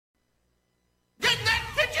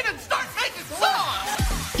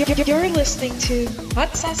You're listening to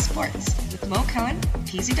Hot Sauce Sports with Mo Cohen,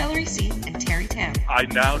 PZ Delarice, and Terry Tam. I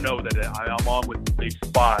now know that I'm on with a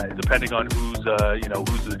spy, depending on who's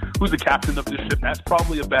the captain of this ship. That's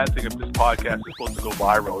probably a bad thing if this podcast is supposed to go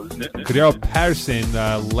viral, isn't it? Cordero Patterson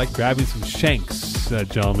like grabbing some shanks,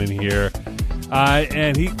 gentlemen here,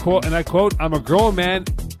 and he quote, and I quote, "I'm a grown man.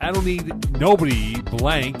 I don't need nobody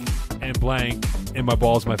blank and blank in my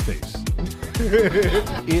balls, my face."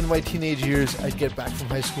 In my teenage years, I'd get back from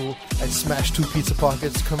high school, I'd smash 2 pizza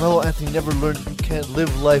pockets. Carmelo Anthony never learned you can't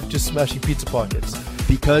live life just smashing pizza pockets.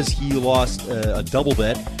 Because he lost a double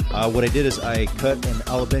bet, what I did is I cut a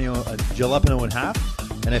jalapeno in half,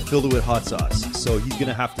 and I filled it with hot sauce. So he's going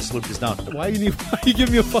to have to slurp this down. Why you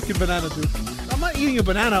give me a fucking banana, dude? I'm not eating a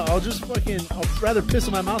banana. I'll rather piss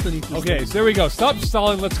in my mouth than eat this. Okay, so there we go. Stop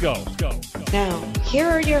stalling. Let's go. Let's go. Now, here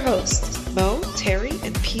are your hosts, Mo, Terry,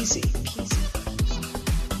 and PZ.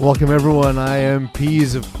 Welcome, everyone. I am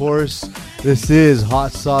Peas, of course. This is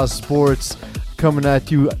Hot Sauce Sports coming at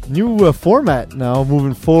you. New format now,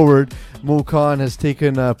 moving forward. Mo Khan has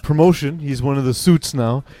taken promotion. He's one of the suits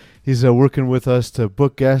now. He's working with us to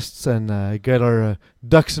book guests and get our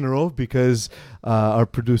ducks in a row because our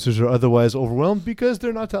producers are otherwise overwhelmed because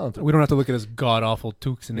they're not talented. We don't have to look at his god-awful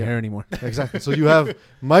toques in the hair anymore. Exactly. So you have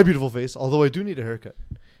my beautiful face, although I do need a haircut.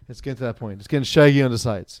 It's getting to that point. It's getting shaggy on the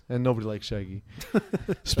sides, and nobody likes shaggy.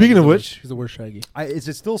 Speaking of which, he's the worst shaggy. Is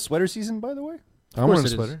it still sweater season, by the way? I'm wearing a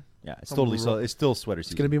sweater. Yeah, it's totally so. It's still sweater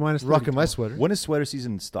season. It's gonna be minus 30 Rocking my sweater. When does sweater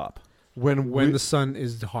season stop? When the sun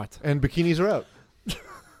is hot and bikinis are out.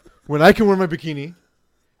 When I can wear my bikini,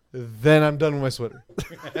 then I'm done with my sweater.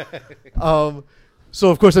 So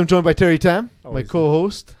of course I'm joined by Terry Tam, my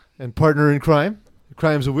co-host and partner in crime.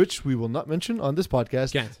 Crimes of which we will not mention on this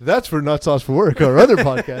podcast. Can't. That's for Not Sauce for Work, our other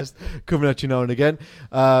podcast coming at you now and again.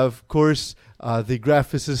 Of course, the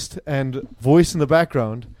graphicist and voice in the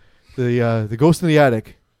background, the ghost in the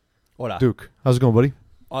attic, Hola. Duke. How's it going, buddy?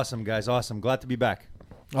 Awesome, guys. Awesome. Glad to be back.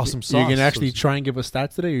 Awesome sauce. You're gonna actually try and give us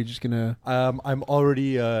stats today. Or you're just gonna. I'm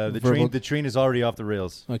already the train is already off the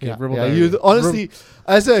rails. Okay. Yeah, Verbal yeah, diarrhea. honestly,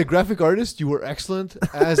 as a graphic artist, you were excellent.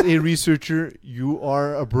 As a researcher, you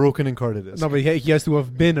are a broken incarnate. No, but he has to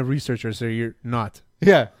have been a researcher, so you're not.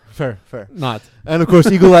 Yeah, fair. Not. And of course,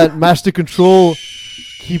 Eagle at Master Control,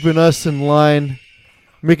 keeping us in line,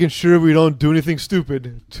 making sure we don't do anything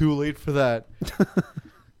stupid. Too late for that.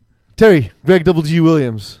 Terry, Greg Double G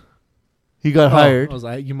Williams. He got hired.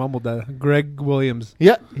 You mumbled that. Greg Williams.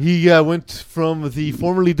 Yeah, he went from the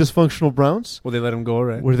formerly dysfunctional Browns. Well, they let him go,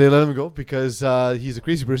 right? Where they let him go because he's a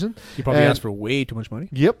crazy person. He probably asked for way too much money.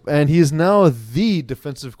 Yep, and he is now the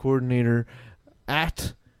defensive coordinator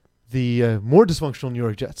at the more dysfunctional New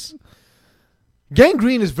York Jets.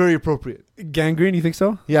 Gangrene is very appropriate. Gangrene, you think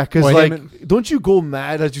so? Yeah, because don't you go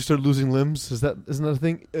mad as you start losing limbs? Isn't that a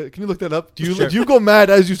thing? Can you look that up? Do you go mad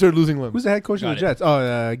as you start losing limbs? Who's the head coach of the Jets?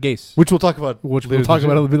 Oh, Gase. Which we'll talk about. We'll talk about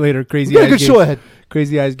a little bit later. Crazy we got eyes. A good show ahead.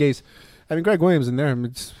 Crazy eyes, Gase. I mean, Greg Williams in there.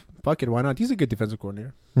 Fuck it, why not? He's a good defensive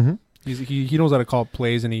coordinator. Mm-hmm. He knows how to call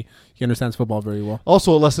plays, and he understands football very well.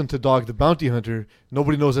 Also, a lesson to Dog the Bounty Hunter.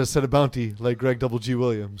 Nobody knows how to set a bounty like Greg Double G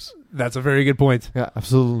Williams. That's a very good point. Yeah,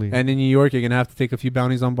 absolutely. And in New York, you're gonna have to take a few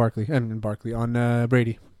bounties on on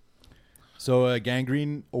Brady. So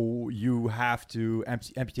gangrene, you have to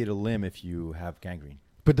amputate a limb if you have gangrene.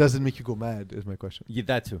 But does it make you go mad? Is my question. Yeah,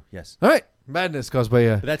 that too. Yes. All right, madness caused by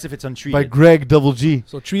but that's if it's untreated. by Greg Double G.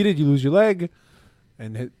 So treated, you lose your leg,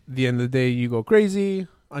 and at the end of the day, you go crazy.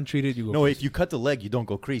 Untreated, you go. No, crazy. if you cut the leg, you don't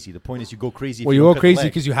go crazy. The point is, you go crazy. Well, you go crazy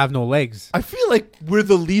because you have no legs. I feel like we're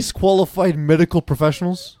the least qualified medical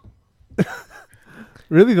professionals.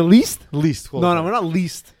 Really, the least? Least qualified. No, we're not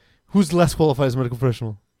least. Who's less qualified as a medical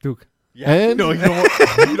professional? Duke. Yeah. And No,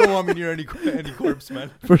 you don't want me near any corpse, man.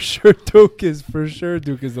 For sure, Duke is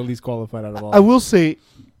the least qualified out of all. I will say,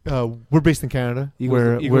 we're based in Canada.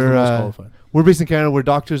 Eagles the most qualified. We're based in Canada, where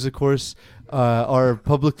doctors, of course, are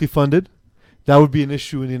publicly funded. That would be an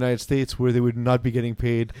issue in the United States where they would not be getting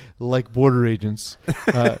paid like border agents.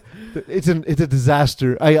 It's a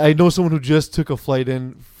disaster. I know someone who just took a flight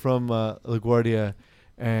in from LaGuardia,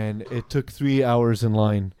 and it took 3 hours in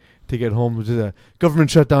line to get home. Which is a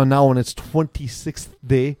government shutdown now on its 26th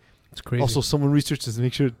day. It's crazy. Also, someone researched to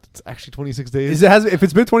make sure it's actually 26 days. If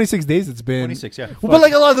it's been 26 days, it's been 26. Yeah. Well, but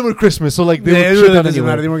like a lot of them were Christmas, so like they it were shut down doesn't anyway.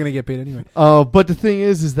 matter. They weren't gonna get paid anyway. But the thing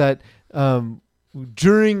is that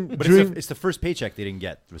during It's the first paycheck they didn't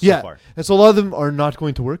get so far. And so a lot of them are not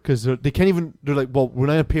going to work because they can't even. They're like, well, we're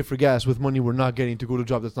not going to pay for gas with money we're not getting to go to a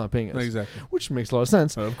job that's not paying us. Exactly. Which makes a lot of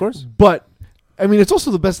sense. Of course. But I mean, it's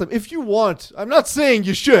also the best time if you want. I'm not saying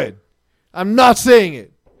you should. I'm not saying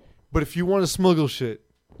it. But if you want to smuggle shit,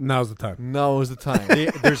 Now's the time. Now is the time.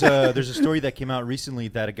 There's a story that came out recently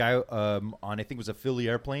that a guy on I think it was a Philly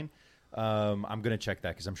airplane. I'm gonna check that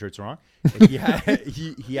because I'm sure it's wrong. He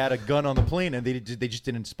had a gun on the plane and they just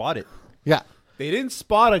didn't spot it. Yeah. They didn't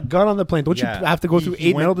spot a gun on the plane. Don't you have to go through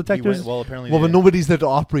 8 metal detectors? Well, apparently. Well, but nobody's there to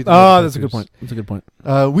operate. the Oh, that's a good detectors. point. That's a good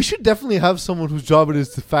point. We should definitely have someone whose job it is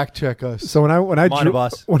to fact check us. So when I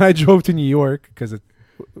boss. drove to New York, because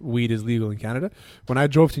weed is legal in Canada, when I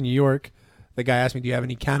drove to New York, the guy asked me, "Do you have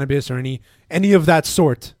any cannabis or any of that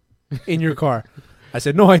sort in your car?" I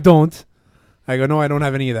said, "No, I don't." I go, "No, I don't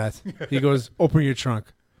have any of that." He goes, "Open your trunk."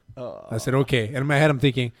 I said, "Okay." And in my head, I'm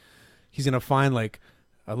thinking, he's gonna find like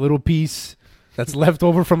a little piece that's left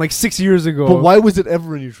over from like 6 years ago. But why was it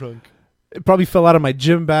ever in your trunk? It probably fell out of my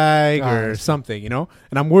gym bag Ah, I or see. something, And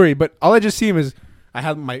I'm worried. But all I just see him is I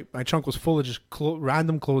had my trunk was full of just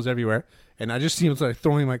random clothes everywhere. And I just see him like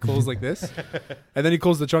throwing my clothes like this. And then he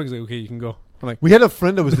closed the trunk. He's like, "Okay, you can go." I'm like, We had a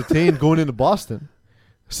friend that was detained going into Boston.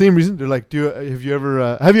 Same reason. They're like, have you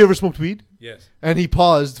ever smoked weed? "Yes." And he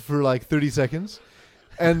paused for like 30 seconds.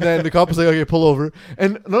 And then the cop was like, "Okay, pull over."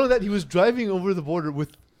 And none of that, he was driving over the border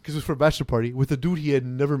because it was for a bachelor party, with a dude he had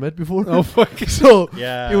never met before. Oh, fuck. So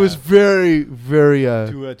Yeah. it was very, very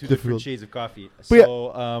Two different difficult. shades of coffee. But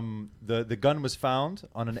So the gun was found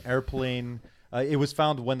on an airplane. It was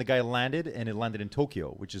found when the guy landed, and it landed in Tokyo,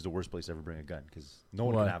 which is the worst place to ever bring a gun because no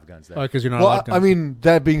one Why? can have guns there. Oh, because you're not Well, allowed I mean,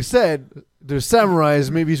 that being said, there's samurais.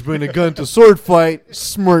 Maybe he's bringing a gun to sword fight.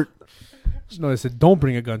 Smart. No, I said, don't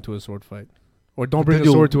bring a gun to a sword fight. Or don't But bring then a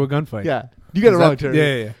you'll- sword to a gunfight. Yeah. You got it Is wrong, that-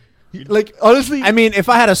 Terry. Yeah. Like, honestly, I mean, if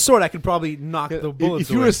I had a sword, I could probably knock the bullets if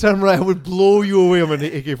you were away. a samurai, I would blow you away on an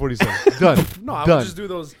AK-47. Done. No, I Done. would just do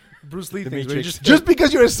those Bruce Lee things. Where you Matrix. Just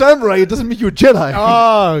because you're a samurai, it doesn't make you a Jedi.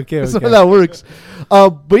 Oh, okay. That's not how that works.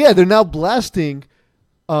 But yeah, they're now blasting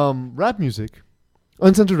rap music,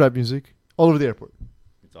 uncensored rap music, all over the airport.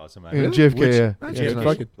 It's awesome, In man. JFK, Which- yeah. Actually, Yeah, it's fuck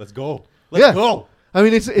nice. it. Let's go. Yeah. Let's go. I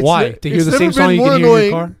mean, it's Why? To hear it's the never same song been you more can hear in annoying.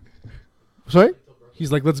 your car? Sorry?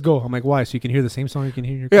 He's like, "Let's go." I'm like, "Why?" So you can hear the same song you can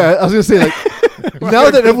hear in your car? Yeah, I was gonna say like now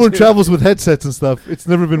that everyone travels with headsets and stuff, it's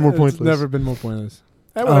never been more pointless. It's never been more pointless.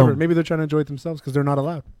 Whatever. Um, Maybe they're trying to enjoy it themselves because they're not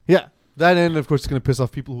allowed. Yeah, that and of course it's gonna piss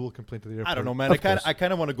off people who will complain to the airport. I don't know, man. Of I course.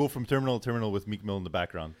 kind of want to go from terminal to terminal with Meek Mill in the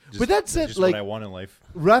background. Just, But that's it, just like- what I want in life.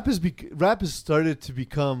 rap has started to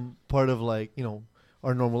become part of like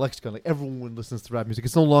our normal lexicon. Like everyone listens to rap music.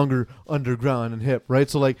 It's no longer underground and hip, right?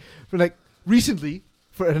 So like recently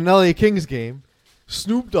for an LA Kings game,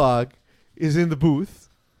 Snoop Dogg is in the booth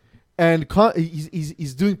and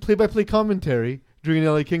he's doing play-by-play commentary during an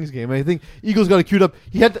LA Kings game. And I think Eagles got it queued up.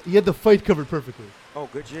 He had the fight covered perfectly. Oh,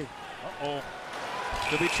 good G. Uh-oh.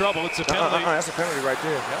 Could be trouble. It's a penalty. That's a penalty right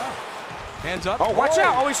there. Yeah. Hands up. Oh, watch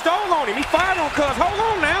out. Oh, he stole on him. He fired on Cuz. Hold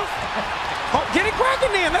on now. Oh, get it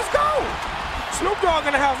cracking then. Let's go. Snoop Dogg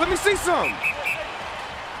in the house. Let me see some.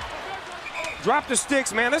 Drop the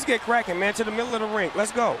sticks, man. Let's get cracking, man, to the middle of the ring.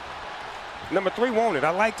 Let's go. Number 3 wanted. I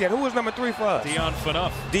like that. Who is number 3 for us? Dion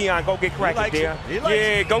Phaneuf. Dion, go get cracking, likes Dion. it. He likes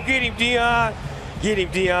Yeah, go get him, Dion. Get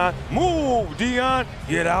him, Dion. Move, Dion.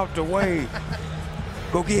 Get out the way.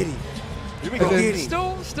 Go get him. Go get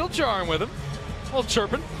him. Still jarring with him. A little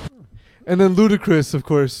chirping. And then Ludacris, of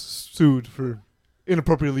course, sued for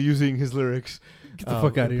inappropriately using his lyrics. Get the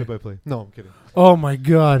fuck out of here. Play-by-play. No, I'm kidding. Oh my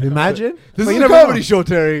God! Imagine. This But is you a never comedy know. show,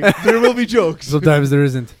 Terry. There will be jokes. Sometimes there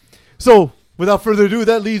isn't. So, without further ado,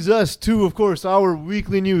 that leads us to, of course, our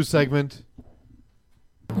weekly news segment.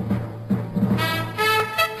 Week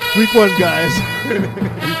 1, guys.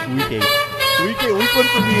 Week 8. Week 1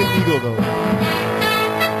 for me and Eagle,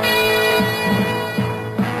 though.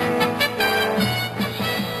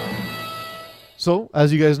 So,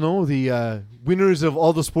 as you guys know, the winners of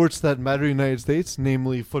all the sports that matter in the United States,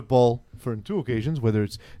 namely football for 2 occasions, whether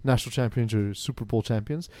it's national champions or Super Bowl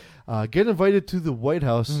champions, get invited to the White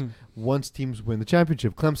House once teams win the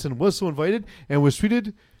championship. Clemson was so invited and was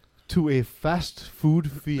treated to a fast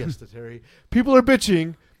food fiesta, Terry. People are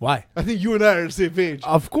bitching. Why? I think you and I are on the same page.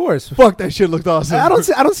 Of course. Fuck, that shit looked awesome. I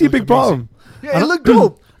don't see a big problem. Yeah, it looked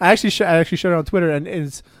dope. I actually shared it on Twitter, and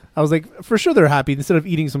I was like, for sure they're happy. Instead of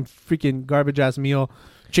eating some freaking garbage ass meal,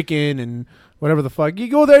 chicken and whatever the fuck, you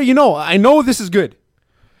go there. I know this is good.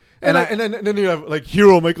 And then you have like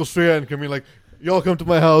hero Michael Strahan coming like, y'all come to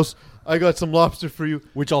my house. I got some lobster for you.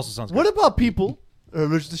 Which also sounds good. What about people who are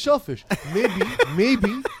allergic to shellfish?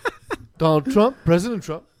 Maybe President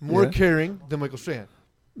Trump, more caring than Michael Strahan.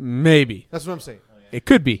 Maybe That's what I'm saying. it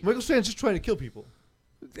could be. Michael Strahan's just trying to kill people.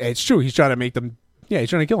 It's true. He's trying to make them. Yeah, he's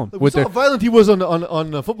trying to kill them. Like, we saw how violent he was on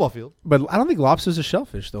the football field. But I don't think lobster's a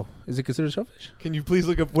shellfish, though. Is it considered shellfish? Can you please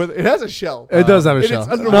look up whether it has a shell? It does have a and shell.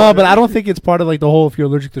 it's underwater. No, but I don't think it's part of like the whole if you're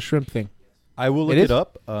allergic to shrimp thing. I will look It it, is?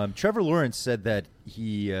 up. Trevor Lawrence said that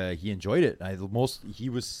he enjoyed it. He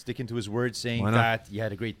was sticking to his word, saying Why not? that they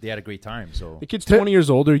had a great time. So The kid's 20 years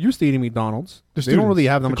old. They're used to eating McDonald's. They're They don't really students.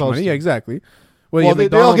 have that They're much college money. Yeah, students. exactly. Well, yeah,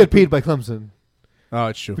 they all get paid by Clemson Oh,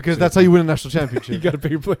 it's true. because that's how you win a national championship. you got to pay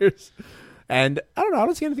your players. And I don't know. I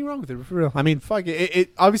don't see anything wrong with it, for real. I mean, fuck it.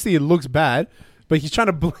 It obviously, it looks bad, but he's trying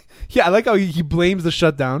to. Yeah, I like how he blames the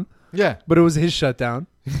shutdown, Yeah. but it was his shutdown.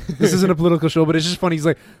 This isn't a political show, but it's just funny. He's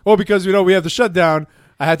like, oh, because, we have the shutdown,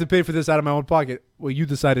 I had to pay for this out of my own pocket. Well, you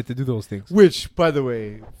decided to do those things. Which, by the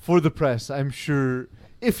way, for the press, I'm sure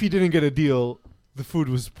if he didn't get a deal,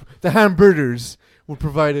 the hamburgers were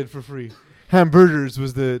provided for free. Hamburgers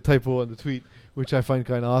was the typo on the tweet, which I find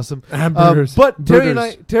kind of awesome. Hamburgers. But Terry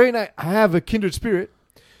Burgers. and I have a kindred spirit.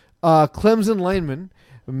 Clemson lineman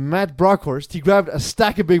Matt Brockhorst, he grabbed a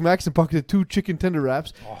stack of Big Macs and pocketed 2 chicken tender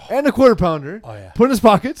wraps and a quarter pounder, put in his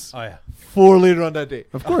pockets for later on that day.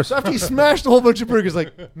 Of course. So after he smashed a whole bunch of burgers,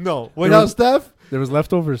 like, no. White There House was- staff? There was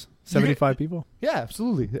leftovers. 75 people. Yeah,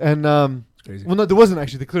 absolutely. And, Crazy. well, no, there wasn't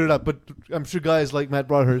actually. They cleared it up, but I'm sure guys like Matt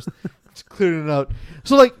Broadhurst cleared it out.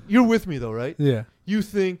 So, like, you're with me, though, right? Yeah. You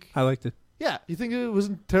think, I liked it. yeah, you think it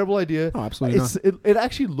wasn't a terrible idea? No, absolutely not. It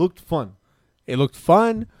actually looked fun. It looked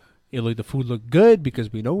fun. The food looked good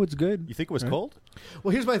because we know it's good. You think it was Right. cold?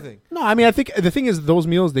 Well, here's my thing. No, I mean, I think the thing is those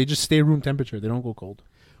meals, they just stay room temperature. They don't go cold.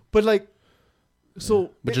 But, like,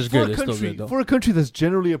 so Which is for good. a It's still country, good, though. for a country that's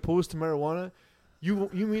generally opposed to marijuana, you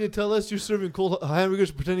mean to tell us you're serving cold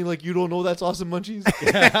hamburgers pretending like you don't know that's awesome munchies?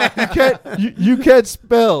 you can't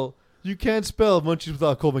spell munchies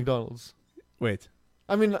without cold McDonald's. Wait.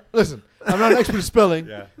 I mean, listen, I'm not an expert at spelling.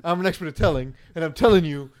 Yeah. I'm an expert at telling, and I'm telling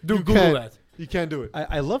you, Do you Google can't, that. You can't do it.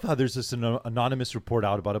 I love how there's this anonymous report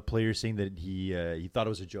out about a player saying that he thought it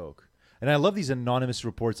was a joke. And I love these anonymous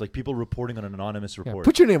reports, like people reporting on an anonymous Yeah, report.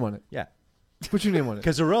 put your name on it. Yeah. Put your name on it.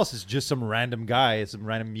 Because or else it's just some random guy, some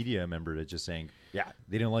random media member that's just saying, yeah,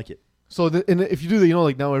 they didn't like it. So, if you do that,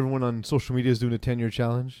 like now everyone on social media is doing a 10-year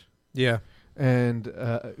challenge. Yeah. And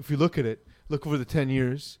if you look at it, look over the 10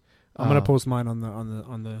 years. I'm gonna post mine on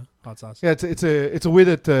the hot sauce. Yeah, it's a way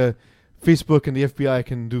that Facebook and the FBI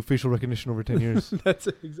can do facial recognition over 10 years. That's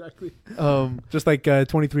it, exactly. Just Just like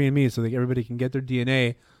 23andMe, so that everybody can get their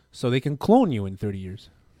DNA, so they can clone you in 30 years.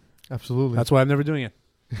 absolutely. That's why I'm never doing it.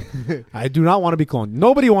 I do not want to be cloned.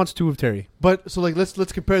 Nobody wants to of Terry. But so like let's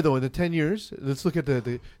compare though in the 10 years. Let's look at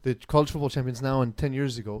the college football champions now and 10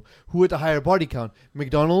 years ago. Who had the higher body count,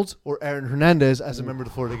 McDonald's or Aaron Hernandez as a member of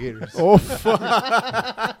the Florida Gators? Oh, fuck.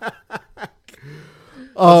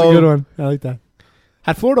 That's a good one. I like that.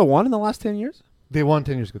 Had Florida won in the last 10 years? They won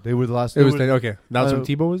 10 years ago. They were the last. It was 10, okay. That was when uh,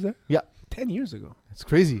 Tebow was there? Yeah. 10 years ago. It's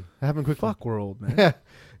crazy. That happened quickly. Fuck, we're old, man. Yeah,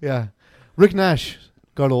 yeah. Rick Nash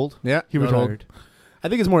got old. Yeah, He got old. retired. I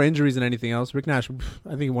think it's more injuries than anything else. Rick Nash,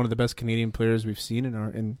 I think one of the best Canadian players we've seen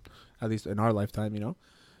in at least in our lifetime.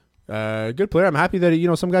 Good player. I'm happy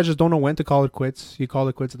that some guys just don't know when to call it quits. He called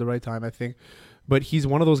it quits at the right time, I think. But he's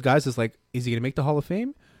one of those guys that's like, is he gonna make the Hall of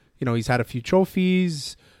Fame? He's had a few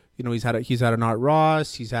trophies. He's had an Art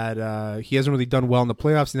Ross. He hasn't really done well in the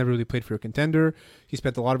playoffs. He never really played for a contender. He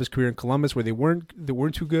spent a lot of his career in Columbus where they weren't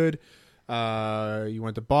too good. He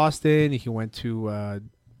went to Boston. He went to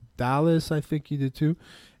Dallas, I think he did too.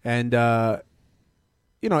 And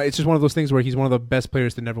it's just one of those things where he's one of the best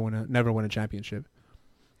players to never win a championship.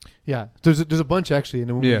 Yeah, there's a bunch actually,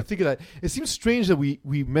 and when Yeah. we think of that, it seems strange that we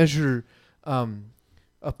measure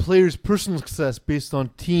a player's personal success based on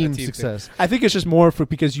team success. I think it's just more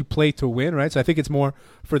because you play to win, right? So I think it's more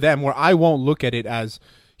for them. Where I won't look at it as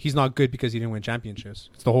he's not good because he didn't win championships.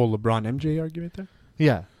 It's the whole LeBron MJ argument there.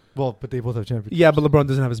 Yeah, well, but they both have championships. Yeah, but LeBron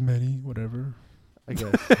doesn't have as many. Whatever. I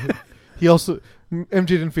guess. He also MJ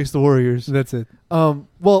didn't face the Warriors. That's it. Well,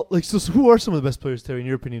 so who are some of the best players, Terry, in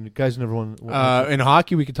your opinion? Guys who never won. In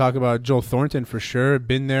hockey, we could talk about Joe Thornton for sure.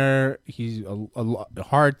 Been there. He's a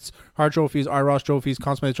Hart trophies, Art Ross trophies,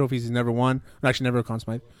 Conn Smythe trophies. He's never won. Actually, never a Conn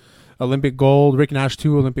Smythe. Olympic gold. Rick Nash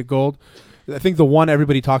too. Olympic gold. I think the one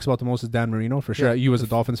everybody talks about the most is Dan Marino for sure. Yeah. You as a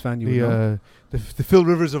Dolphins fan, you would know. the Phil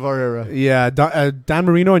Rivers of our era. Yeah, Dan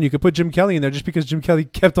Marino, and you could put Jim Kelly in there just because Jim Kelly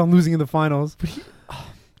kept on losing in the finals.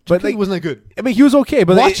 But he wasn't that good. I mean, he was okay.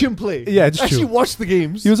 But Watch him play. Yeah, it's actually true. watch the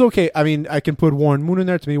games. He was okay. I mean, I can put Warren Moon in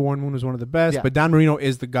there. To me, Warren Moon is one of the best. Yeah. But Dan Marino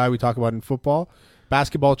is the guy we talk about in football.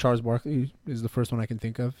 Basketball, Charles Barkley is the first one I can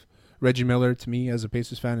think of. Reggie Miller, to me, as a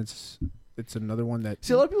Pacers fan, it's another one that.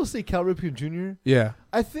 See, a lot of people say Cal Ripken Jr. Yeah.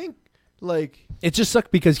 I think, It just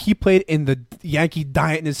sucked because he played in the Yankee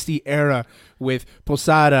dynasty era with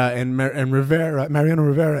Posada and Mariano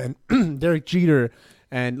Rivera and Derek Jeter,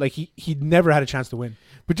 and he never had a chance to win.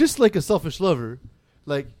 but just like a selfish lover,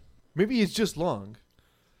 maybe it's just long.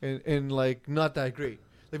 and like not that great.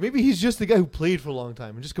 Like maybe he's just the guy who played for a long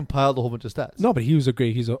time and just compiled a whole bunch of stats. No, but he was a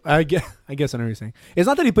great. I guess I know what you're saying. It's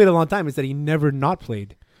not that he played a long time; it's that he never not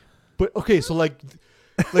played. But okay, so like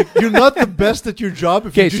you're not the best at your job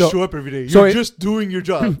if you just show up every day. You're just doing your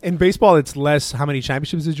job. In baseball, it's less how many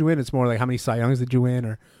championships did you win. It's more like how many Cy Youngs did you win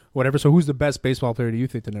or whatever. So who's the best baseball player do you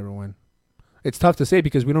think to never win? It's tough to say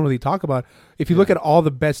because we don't really talk about. If you look at all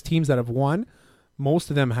the best teams that have won, most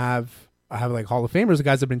of them have like Hall of Famers, the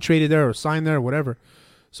guys that have been traded there or signed there or whatever.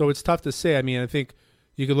 So it's tough to say. I mean, I think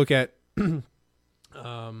you could look at the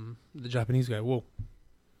Japanese guy. Whoa.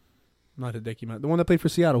 Not Hideki. The one that played for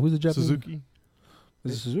Seattle. Who's the Japanese? Suzuki.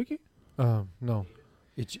 Is it Suzuki? No.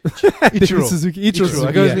 Ichiro Suzuki. Ichiro Suzuki.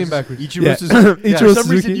 I got his name backwards. Ichiro Suzuki. For some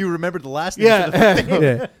reason you remembered the last name.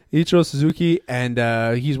 Yeah. Ichiro Suzuki, and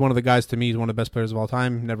he's one of the guys to me. He's one of the best players of all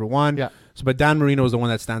time. Never won. Yeah. So, but Dan Marino is the one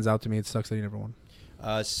that stands out to me. It sucks that he never won.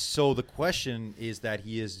 So the question is that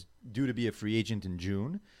he is due to be a free agent in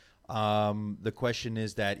June. The question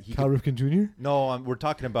is that he Cal Ripken Jr.? No, we're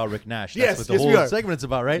talking about Rick Nash. Yes, That's what the whole segment's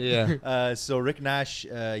about, right? Yeah. So Rick Nash,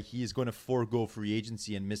 he is going to forego free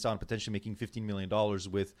agency and miss out on potentially making $15 million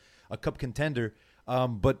with a cup contender.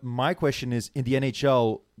 But my question is, in the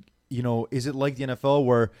NHL, is it like the NFL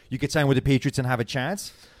where you could sign with the Patriots and have a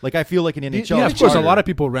chance? Like, I feel like in the NHL, yeah, of course, a lot of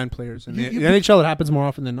people rent players. In the NHL, it happens more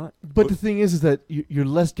often than not. But the thing is that you're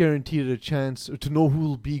less guaranteed a chance to know who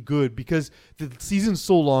will be good because the season's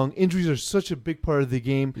so long. Injuries are such a big part of the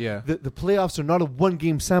game. Yeah. The playoffs are not a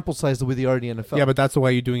one-game sample size the way they are in the NFL. Yeah, but that's the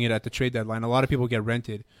way you're doing it at the trade deadline. A lot of people get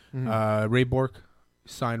rented. Ray Bourque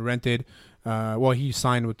signed rented. He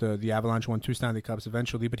signed with the Avalanche, won 2 Stanley Cups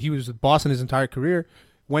eventually, but he was with Boston his entire career.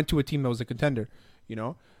 Went to a team that was a contender,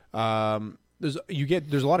 There's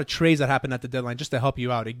a lot of trades that happen at the deadline just to help you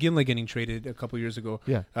out. Iginla getting traded a couple years ago,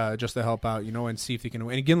 just to help out, and see if they can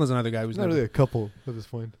win. And Iginla's another guy who's not really a couple at this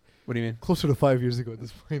point. What do you mean? Closer to 5 years ago at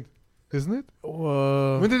this point, isn't it?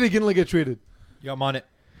 When did Iginla get traded? Yeah, I'm on it.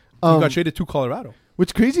 He got traded to Colorado.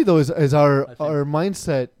 What's crazy though is our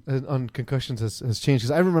mindset on concussions has changed.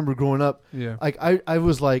 Because I remember growing up, I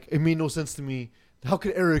was like, it made no sense to me. How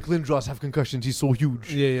could Eric Lindros have concussions? He's so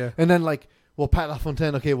huge. Yeah. And then Pat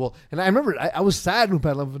LaFontaine. Okay, and I remember I was sad when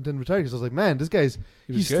Pat LaFontaine retired because I was like, man, this guy's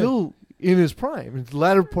he's still in his prime. He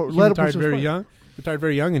retired very young. Retired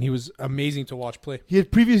very young, and he was amazing to watch play. He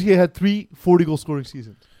had previously had 3 40-goal scoring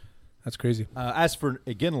seasons. That's crazy. As for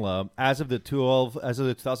Iginla, as of the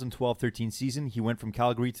 2012-13 season, he went from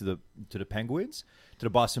Calgary to the Penguins, to the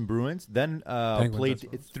Boston Bruins, then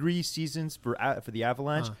played 3 seasons for the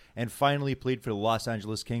Avalanche, and finally played for the Los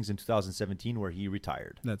Angeles Kings in 2017, where he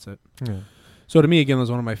retired. That's it. Yeah. So to me, Iginla's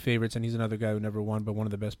one of my favorites, and he's another guy who never won, but one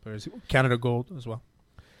of the best players. Canada Gold as well.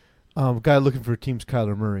 Guy looking for a team's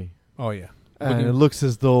Kyler Murray. Oh yeah, and it looks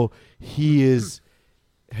as though he is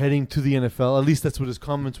heading to the NFL. At least that's what his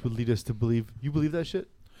comments would lead us to believe. You believe that shit?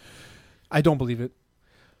 I don't believe it.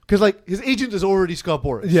 Because his agent is already Scott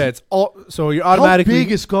Boras. Yeah, it's all. So you're automatically. How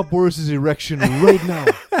big is Scott Boras' erection right now?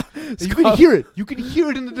 You can hear it. You can hear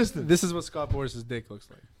it in the distance. This is what Scott Boras' dick looks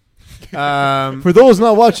like. For those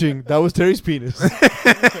not watching, that was Terry's penis. Scott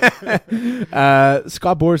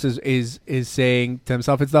Boras is saying to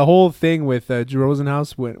himself, it's the whole thing with Drew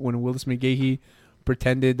Rosenhaus when Willis McGahee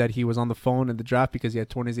pretended that he was on the phone in the draft because he had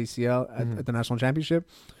torn his ACL at the national championship.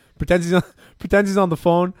 Pretends he's on the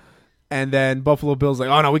phone, and then Buffalo Bills like,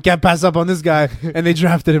 oh no, we can't pass up on this guy, and they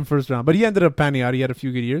drafted him first round. But he ended up panning out. He had a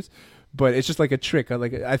few good years, but it's just like a trick.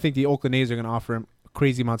 I think the Oakland A's are going to offer him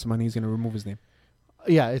crazy amounts of money. He's going to remove his name.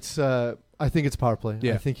 Yeah, it's. I think it's power play.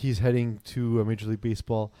 Yeah. I think he's heading to Major League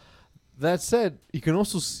Baseball. That said, you can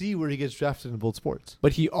also see where he gets drafted in both sports.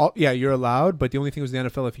 But you're allowed. But the only thing with the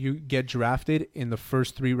NFL, if you get drafted in the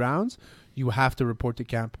first 3 rounds, you have to report to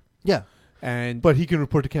camp. Yeah, but he can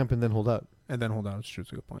report to camp and then hold out. It's true.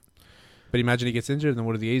 It's a good point. But imagine he gets injured, then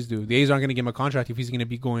what do the A's do? The A's aren't going to give him a contract if he's going to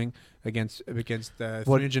be going against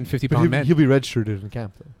 350-pound men. He'll be redshirted in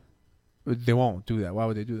camp, though. They won't do that. Why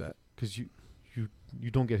would they do that? Because you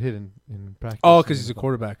don't get hit in practice. Oh, because he's a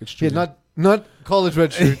quarterback. It's true. Yeah, not college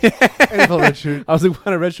redshirt, NFL redshirt. I was like, what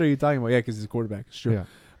kind of redshirt are you talking about? Yeah, because he's a quarterback. It's true. Yeah.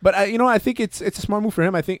 But I think it's a smart move for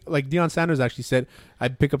him. I think like Deion Sanders actually said,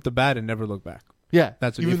 I'd pick up the bat and never look back. Yeah,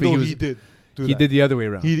 that's what even though he did. He did the other way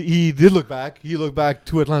around. He did look back. He looked back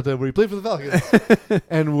to Atlanta where he played for the Falcons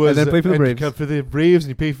and then played for the Braves. For the Braves, and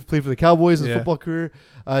he played for the Cowboys in his football career.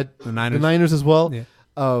 The Niners as well. Yeah.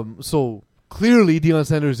 So clearly, Deion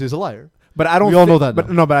Sanders is a liar. But I don't. We all know that.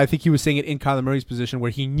 But I think he was saying it in Kyler Murray's position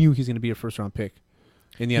where he knew he's going to be a first-round pick.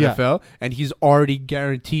 in the Yeah. NFL, and he's already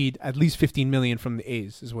guaranteed at least $15 million from the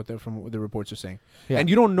A's, is what the reports are saying. Yeah. And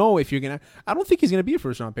you don't know if you're gonna. I don't think he's gonna be a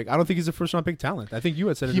first round pick. I don't think he's a first round pick talent. I think you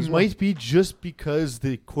had said it. He as well. might be just because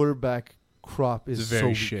the quarterback crop is It's so very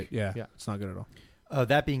weak. shit. Yeah, Yeah. it's not good at all.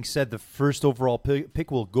 That being said, the first overall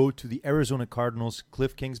pick will go to the Arizona Cardinals.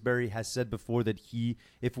 Cliff Kingsbury has said before that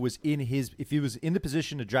if he was in the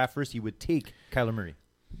position to draft first, he would take Kyler Murray.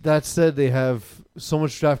 That said, they have so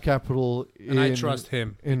much draft capital. And I trust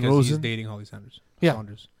him in because he's Rosen. dating Holly Sanders. Yeah.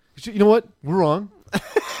 Saunders. You know what? We're wrong.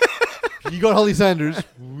 You got Holly Sanders.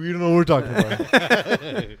 We don't know what we're talking about.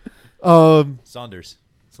 Saunders.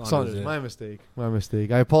 Saunders. yeah. My mistake.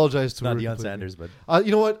 I apologize to Not her Deion completely. Sanders, but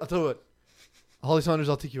You know what? I'll tell you what. Holly Saunders,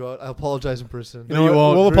 I'll take you out. I'll apologize in person. You know,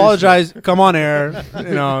 we'll apologize. Come on air.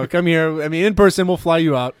 Come here. I mean, in person, we'll fly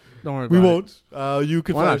you out. Don't worry about We it. won't. You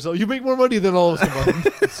can Why fly not? yourself. You make more money than all of us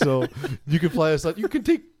combined. So you can fly us out. You can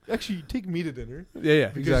take me to dinner Yeah,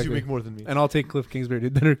 because exactly. you make more than me. And I'll take Cliff Kingsbury to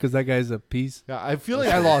dinner because that guy's a piece. Yeah, I feel like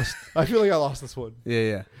I lost. I feel like I lost this one.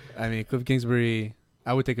 Yeah. I mean, Cliff Kingsbury,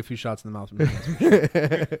 I would take a few shots in the mouth from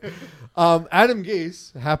him. Adam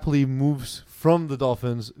Gase happily moves from the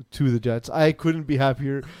Dolphins to the Jets. I couldn't be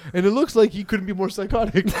happier, and it looks like he couldn't be more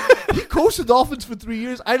psychotic. He coached the Dolphins for 3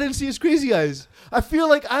 years. I didn't see his crazy eyes. I feel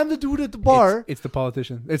like I'm the dude at the bar. It's the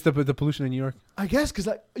politician. It's the pollution in New York. I guess because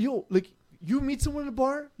you meet someone at a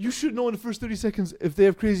bar, you should know in the first 30 seconds if they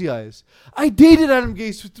have crazy eyes. I dated Adam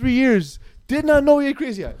Gase for 3 years. Did not know he had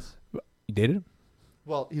crazy eyes. You dated him?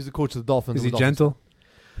 Well, he's the coach of the Dolphins. Is he The Dolphins. gentle?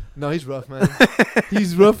 No, he's rough, man.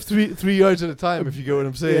 He's rough three yards at a time, if you get what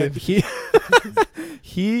I'm saying.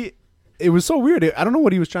 He it was so weird. I don't know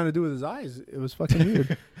what he was trying to do with his eyes. It was fucking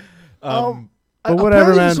weird. But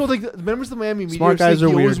whatever, Apparently, man. So, the members of the Miami media Smart guys said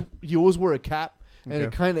are he always wore a cap, and Okay.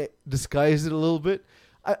 it kind of disguised it a little bit.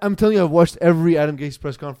 I'm telling you, I've watched every Adam Gase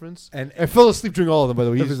press conference, and I fell asleep during all of them, by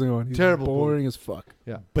the way. Every single one. He's terrible. boring as fuck.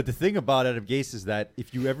 Yeah. But the thing about Adam Gase is that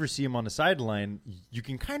if you ever see him on the sideline, you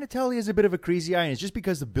can kind of tell he has a bit of a crazy eye, and it's just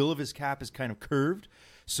because the bill of his cap is kind of curved.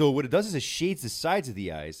 So what it does is it shades the sides of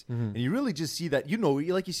the eyes, and you really just see that. You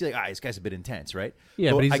see this guy's a bit intense, right?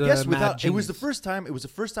 Yeah, but he's I guess a mad it was the genius. first time. It was the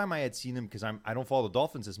first time I had seen him because I don't follow the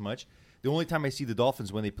Dolphins as much. The only time I see the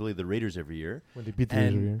Dolphins when they play the Raiders every year. When they beat the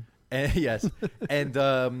Raiders every year. And yes, and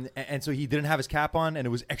so he didn't have his cap on, and it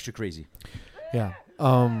was extra crazy. Yeah.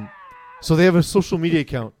 So they have a social media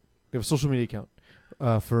account.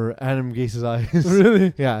 For Adam Gase's eyes.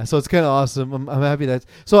 Really? Yeah. So it's kind of awesome. I'm happy that.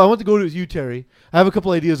 So I want to go to you, Terry. I have a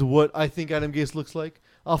couple ideas of what I think Adam Gase looks like.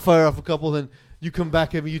 I'll fire off a couple, then you come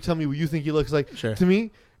back at me. You tell me what you think he looks like. Sure. To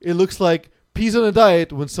me, it looks like peas on a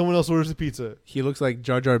diet when someone else orders a pizza. He looks like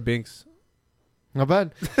Jar Jar Binks. Not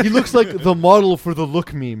bad. He looks like the model for the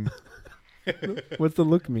look meme. What's the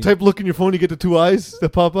look mean? Type look in your phone, you get the two eyes that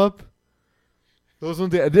pop up. Those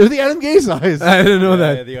ones, they're the Adam Gase eyes. I didn't know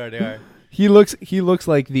that. Yeah, they are. He looks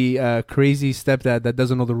like the crazy stepdad that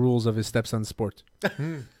doesn't know the rules of his stepson's sport.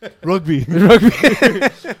 Rugby. Rugby.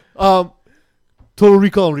 Total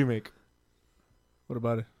Recall remake. What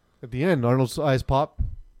about it? At the end, Arnold's eyes pop.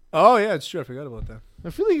 Oh yeah, it's true. I forgot about that. I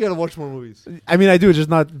feel like you gotta watch more movies. I mean, I do, just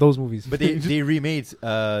not those movies. But they remade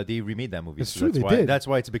that movie. It's So true, that's they why did. That's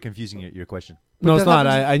why it's a bit confusing. Your question. no, it's that not.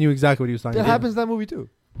 happens- I knew exactly what he was talking That about. happens in that movie too.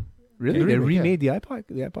 Really? Yeah, They remake, remade the iPod.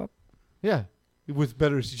 The iPod. Yeah, with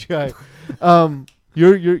better CGI.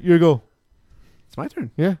 Your go. It's my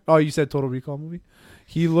turn. Yeah. Oh, you said Total Recall movie.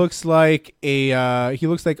 He looks like a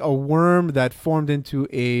worm that formed into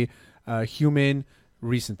a human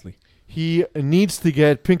recently. He needs to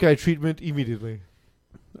get pink eye treatment immediately.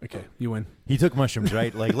 Okay, you win. He took mushrooms,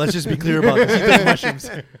 right? Like, let's just be clear about this. He took mushrooms.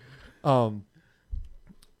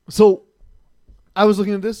 So I was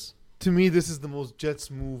looking at this. To me, this is the most Jets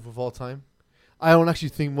move of all time. I don't actually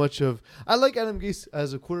think much of. I like Adam Gase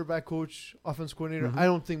as a quarterback coach, offense coordinator. Mm-hmm. I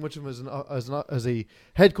don't think much of him as a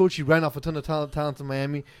head coach. He ran off a ton of talent in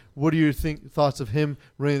Miami. What are your thoughts of him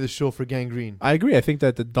running the show for Gang Green? I agree. I think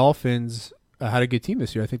that the Dolphins had a good team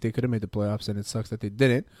this year. I think they could have made the playoffs, and it sucks that they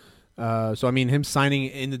didn't. So, I mean, him signing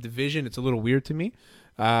in the division, it's a little weird to me.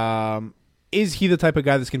 Is he the type of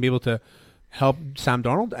guy that's going to be able to help Sam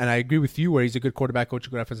Darnold? And I agree with you where he's a good quarterback coach, a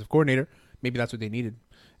good offensive coordinator. Maybe that's what they needed.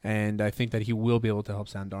 And I think that he will be able to help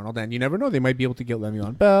Sam Darnold. And you never know. They might be able to get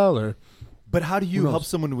Le'Veon Bell or... But how do Who you knows? help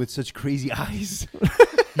someone with such crazy eyes?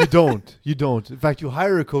 You don't. You don't. In fact, you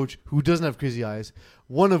hire a coach who doesn't have crazy eyes,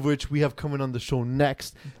 one of which we have coming on the show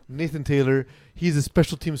next, Nathan Taylor. He's a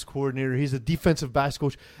special teams coordinator. He's a defensive backs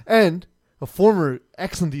coach and a former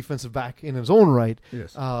excellent defensive back in his own right.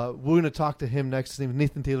 Yes. We're going to talk to him next. His name is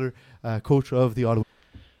Nathan Taylor, coach of the Ottawa.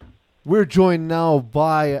 We're joined now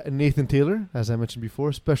by Nathan Taylor, as I mentioned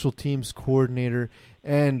before, special teams coordinator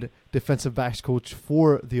and defensive backs coach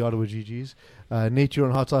for the Ottawa GGs. Nate, you're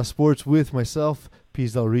on Hot Sauce Sports with myself,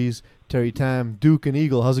 Pease Del Reese, Terry Tam, Duke, and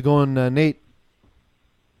Eagle. How's it going, Nate?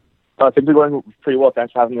 Things are going pretty well.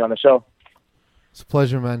 Thanks for having me on the show. It's a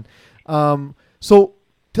pleasure, man. So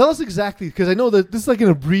tell us exactly, because I know that this is like an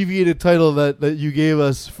abbreviated title that you gave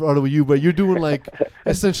us for Ottawa U, but you're doing like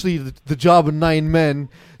essentially the job of 9 men.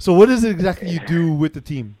 So what is it exactly you do with the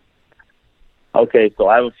team? Okay, so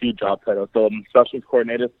I have a few job titles. So I'm specialist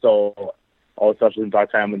coordinator, so all the special teams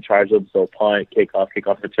I'm in charge of. So punt, kickoff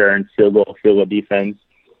return, field goal defense,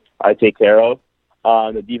 I take care of.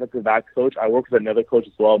 The defensive back coach, I work with another coach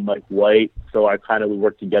as well, Mike White. So we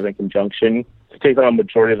work together in conjunction to take on a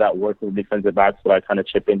majority of that work with the defensive backs, but I kind of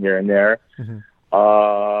chip in here and there. Mm-hmm.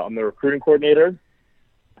 I'm the recruiting coordinator.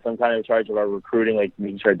 So I'm kind of in charge of our recruiting, like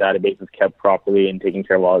making sure our database is kept properly and taking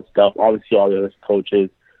care of all that stuff. Obviously, all the other coaches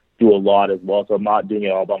do a lot as well, so I'm not doing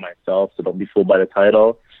it all by myself, so don't be fooled by the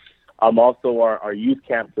title. I'm also our youth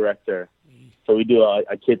camp director. So we do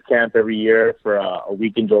a kids camp every year for a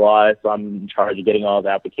week in July, so I'm in charge of getting all the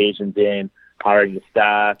applications in, hiring the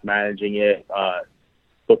staff, managing it,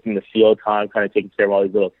 booking the field time, kind of taking care of all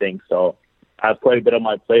these little things. So I have quite a bit on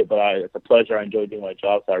my plate, but it's a pleasure. I enjoy doing my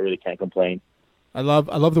job, so I really can't complain. I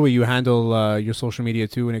love the way you handle your social media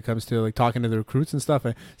too when it comes to like talking to the recruits and stuff.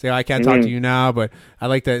 I say, I can't talk to you now, but I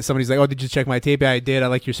like that somebody's like, oh, did you check my tape? Yeah, I did. I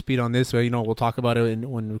like your speed on this. So, we'll talk about it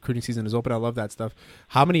when recruiting season is open. I love that stuff.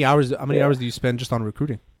 How many hours do you spend just on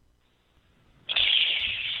recruiting?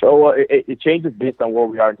 So it changes based on where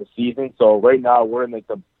we are in the season. So right now we're in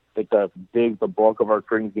the bulk of our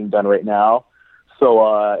recruiting is being done right now.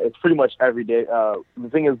 So it's pretty much every day. The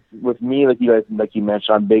thing is, with me, like you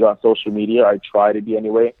mentioned, I'm big on social media. I try to be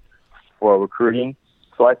anyway for recruiting.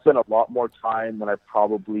 So I spend a lot more time than I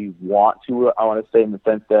probably want to. I want to say in the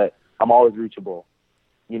sense that I'm always reachable.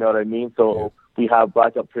 You know what I mean? So we have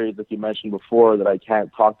blackout periods, like you mentioned before, that I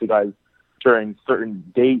can't talk to guys during certain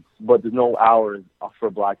dates, but there's no hours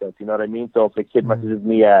for blackouts. You know what I mean? So if a kid messages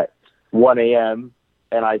me at 1 a.m.,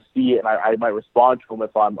 and I see it, and I might respond to them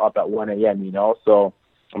if I'm up at 1 a.m., So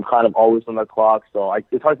I'm kind of always on the clock. So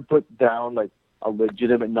it's hard to put down, like, a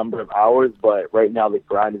legitimate number of hours, but right now the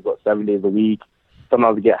grind is about 7 days a week.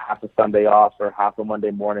 Sometimes we get half a Sunday off or half a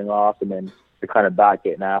Monday morning off, and then you're kind of back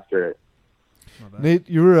getting after it. Nate,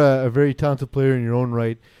 you're a very talented player in your own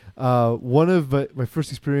right. One of my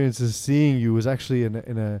first experiences seeing you was actually in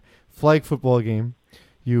a flag football game.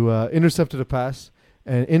 You intercepted a pass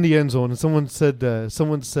and in the end zone, and someone said,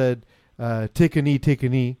 take a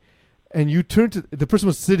knee, and you turned to the person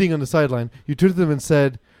was sitting on the sideline. You turned to them and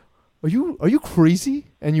said, "Are you crazy?"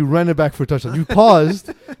 And you ran it back for a touchdown. You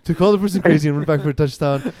paused to call the person crazy and run back for a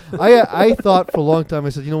touchdown. I thought for a long time. I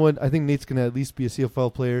said, you know what? I think Nate's gonna at least be a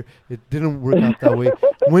CFL player. It didn't work out that way.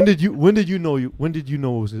 When did you know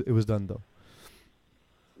it was done though?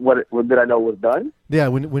 When did I know it was done? Yeah,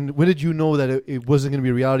 when did you know that it wasn't going to be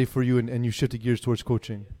a reality for you and you shifted gears towards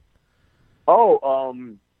coaching? So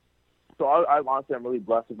honestly, I'm really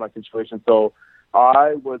blessed with my situation. So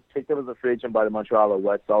I was picked up as a free agent by the Montreal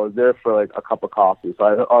Alouettes. So I was there for like a cup of coffee. So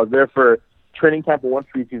I was there for training camp and one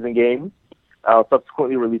preseason game. I was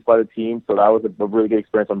subsequently released by the team. So that was a really good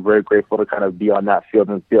experience. I'm very grateful to kind of be on that field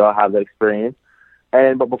and feel I have that experience.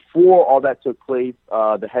 But before all that took place,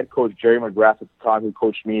 the head coach, Jerry McGrath, at the time, who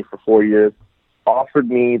coached me for 4 years, offered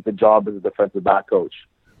me the job as a defensive back coach.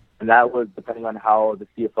 And that was depending on how the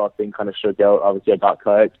CFL thing kind of shook out. Obviously, I got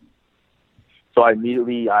cut. So I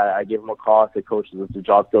immediately gave him a call. I said, Coach, is the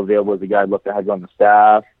job still available? Is the guy I'd love to have you on the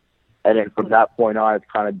staff? And then from that point on, it's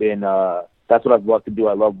kind of been that's what I've loved to do.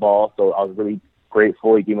 I love ball, so I was really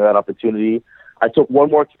grateful he gave me that opportunity. I took one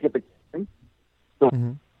more kick at the game. So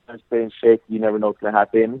stay in shape. You never know what's going to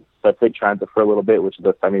happen. So I played Transit for a little bit, which is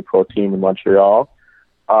a semi-pro team in Montreal.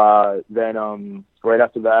 Then right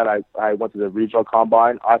after that, I went to the regional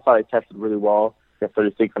combine. I thought I tested really well. I got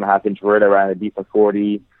 36.5-inch vert. I ran a decent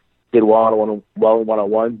 40. Did well in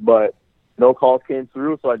one-on-ones, but no calls came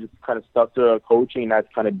through. So I just kind of stuck to coaching, and that's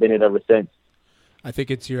kind of been it ever since. I think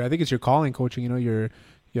it's your calling, coaching.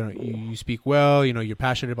 You speak well. You're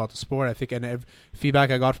passionate about the sport. I think, and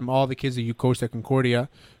feedback I got from all the kids that you coached at Concordia,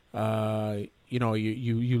 you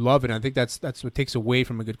love it. And I think that's what takes away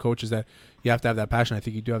from a good coach is that you have to have that passion. I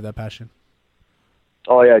think you do have that passion.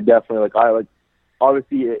 Oh yeah, definitely.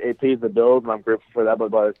 Obviously it pays the bills, and I'm grateful for that. But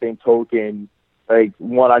by the same token,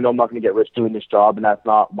 one, I know I'm not going to get rich doing this job, and that's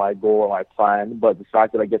not my goal or my plan. But the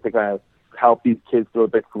fact that I get to kind of help these kids through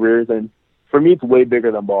their careers, and for me, it's way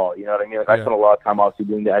bigger than ball. You know what I mean? I spend a lot of time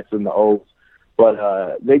obviously doing the X's and the O's,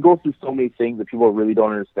 but they go through so many things that people really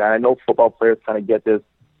don't understand. I know football players kind of get this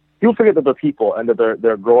people forget that they're people and that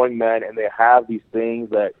they're growing men and they have these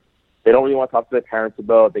things that they don't really want to talk to their parents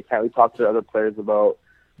about. They can't really talk to their other players about.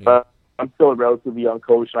 Yeah. But I'm still a relatively young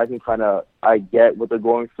coach, and I get what they're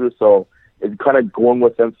going through. So it's kind of going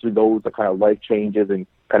with them through those kind of life changes and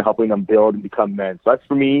kind of helping them build and become men. So that's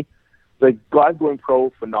for me. Like, guys going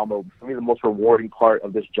pro, phenomenal. For me, the most rewarding part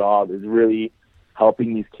of this job is really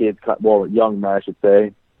helping these kids, young men, I should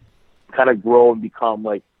say, kind of grow and become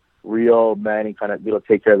like real men and kind of be able to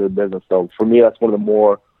take care of their business. So for me, that's one of the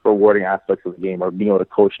more rewarding aspects of the game, or being able to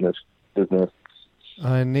coach in this business.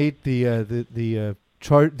 Nate, the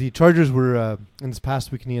Chargers were in this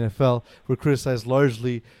past week in the NFL were criticized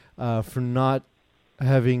largely for not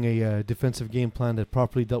having a defensive game plan that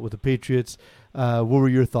properly dealt with the Patriots. What were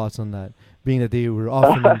your thoughts on that? Being that they were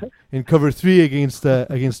often in cover 3 against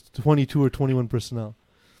 22 or 21 personnel.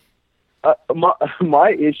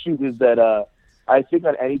 My issue is that I think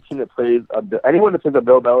on any team that plays anyone that plays a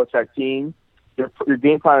Bill Belichick team, your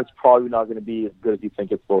game plan is probably not going to be as good as you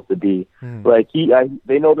think it's supposed to be. Like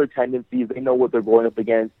they know their tendencies, they know what they're going up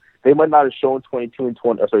against. They might not have shown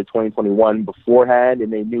 2021 beforehand,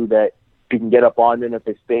 and they knew that you can get up on them if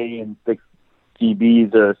they stay in 6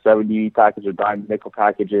 DBs or 7 DB packages or dime nickel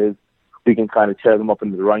packages. We can kind of tear them up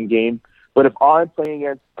into the run game. But if I'm playing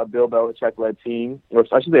against a Bill Belichick-led team, or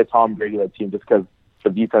I should say a Tom Brady-led team, just because for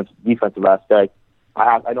defensive aspect,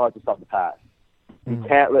 I know I have to stop the pass. You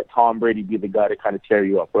can't let Tom Brady be the guy to kind of tear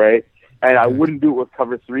you up, right? And I wouldn't do it with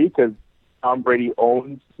cover 3 because Tom Brady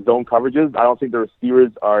owns zone coverages. I don't think the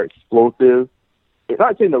receivers are explosive. It's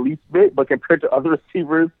not saying the least bit, but compared to other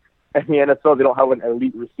receivers in the NFL, they don't have an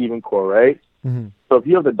elite receiving core, right? So if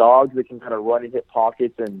you have the dogs that can kind of run and hit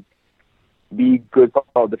pockets and be good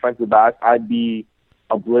defensive backs, I'd be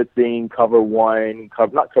a blitzing cover 1,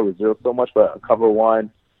 not cover 0 so much, but a cover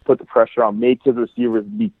 1, put the pressure on, make his receivers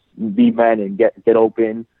be men and get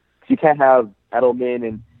open. You can't have Edelman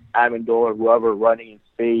and Amendola or whoever running in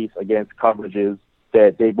space against coverages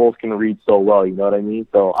that they both can read so well, you know what I mean?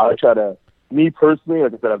 So I would try to, me personally,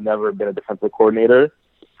 like I said, I've never been a defensive coordinator,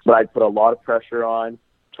 but I'd put a lot of pressure on,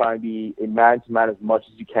 try and be a man-to-man as much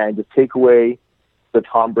as you can. Just take away the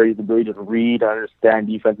Tom Brady's ability to read and understand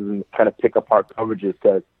defenses and kind of pick apart coverages,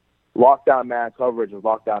 because lockdown man coverage is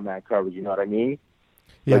lockdown man coverage, you know what I mean?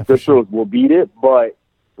 Yeah, like, this sure will beat it, but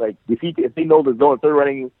like if they know the zone, if they're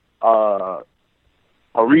running a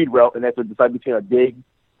read route and they have to decide between a dig,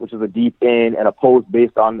 which is a deep in, and a post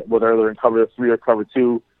based on whether they're in cover 3 or cover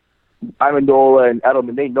 2, Amendola and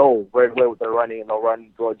Edelman, they know right away what they're running, and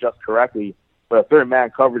they'll adjust correctly. But if they're in man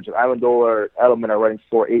coverage, if Amendola or Edelman are running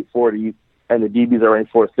 4.840s and the DBs are running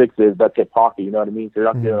 4.6s, that's a pocket, you know what I mean? So you're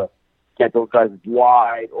not going to get those guys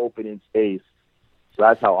wide open in space. So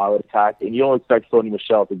that's how I would attack. And you don't expect Sony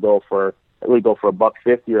Michel to go for $150 or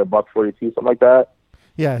 $142, something like that.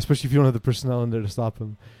 Yeah, especially if you don't have the personnel in there to stop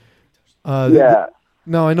him. Yeah.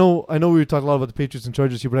 Now, I know we were talking a lot about the Patriots and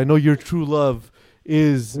Chargers here, but I know your true love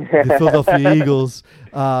is the Philadelphia Eagles.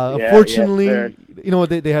 Unfortunately, you know what,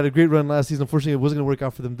 they had a great run last season. Unfortunately, it wasn't going to work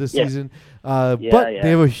out for them this season. But they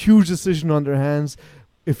have a huge decision on their hands.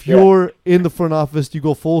 If you're in the front office, do you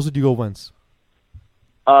go Foles or do you go Wentz?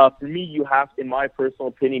 For me, in my personal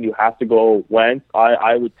opinion, you have to go Wentz.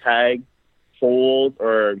 I would tag Foles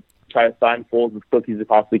or try to sign Foles as quickly as you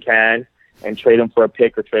possibly can and trade him for a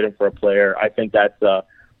pick or trade him for a player. I think that's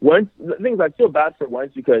Wentz. The thing is, I feel bad for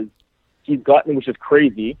Wentz because he's gotten, which is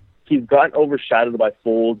crazy, he's gotten overshadowed by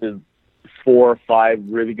Foles' 4 or 5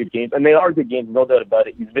 really good games. And they are good games, no doubt about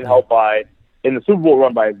it. He's been helped in the Super Bowl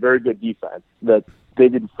run by a very good defense. That they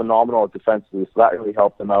did phenomenal defensively, so that really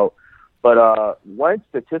helped them out. But Wentz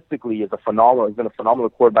statistically has been a phenomenal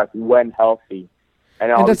quarterback when healthy.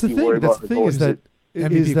 And that's the thing. That's the thing is that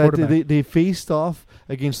they faced off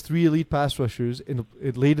against 3 elite pass rushers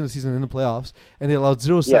late in the season in the playoffs, and they allowed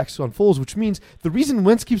 0 sacks on Foles, which means the reason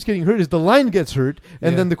Wentz keeps getting hurt is the line gets hurt,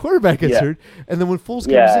 and then the quarterback gets hurt, and then when Foles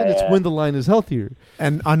comes in, it's when the line is healthier.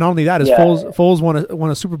 And not only that, Foles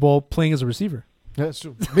won a Super Bowl playing as a receiver. That's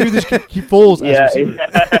true. Maybe they should keep Foles as a receiver.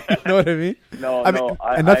 You know what I mean?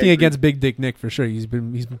 And nothing against Big Dick Nick for sure. He's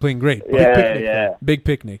been playing great. Big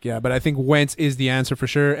Picnic, But I think Wentz is the answer for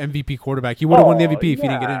sure. MVP quarterback. He would have won the MVP if he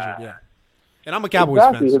didn't get injured. Yeah. And I'm a Cowboys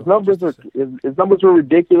fan. His numbers are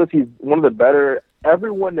ridiculous. He's one of the better.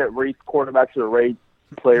 Everyone that rates quarterbacks or rates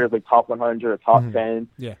players like top 100 or top 10.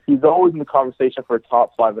 Yeah. He's always in the conversation for a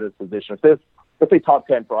top 5 at his position. Let's say top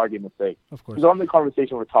 10 for argument's sake. Of course. He's on the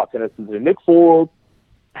conversation for top 10 at his position. Nick Foles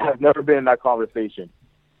has never been in that conversation.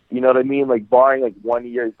 You know what I mean? Like, barring like 1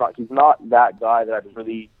 year, he's not that guy that I'd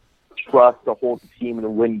really trust to hold the team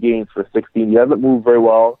and win games for 16. He hasn't moved very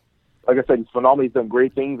well. like I said, he's phenomenal. He's done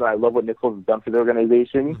great things, and I love what Nick Foles has done for the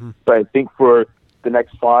organization. Mm-hmm. But I think for the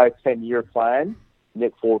next 5-10 year plan,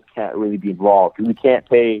 Nick Foles can't really be involved because we can't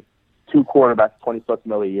pay 2 quarterbacks $20+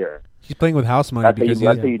 million a year. He's playing with house money That's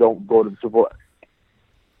how you don't go to the Super Bowl.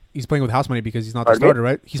 He's playing with house money because he's not the starter,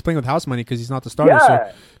 right? He's playing with house money because he's not the starter.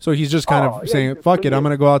 Yeah. So he's just kind of saying, "Fuck it, I'm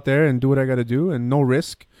going to go out there and do what I got to do, and no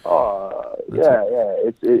risk."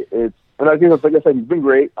 It's and I think, like I said, he's been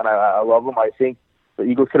great, and I love him. I think the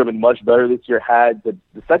Eagles could have been much better this year had the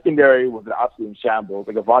secondary was an absolute shambles.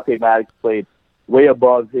 Like Avonte Maddox played way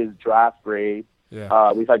above his draft grade.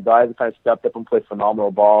 Yeah. We've had guys that kind of stepped up and played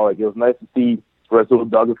phenomenal ball. Like it was nice to see Russell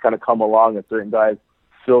Douglas kind of come along and certain guys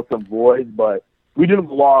fill some voids, but we didn't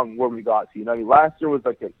belong where we got to. You know, I mean, last year was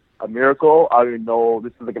like a miracle. I don't even know.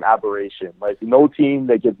 This is like an aberration. Like no team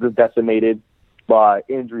that gets this decimated by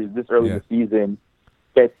injuries this early in the season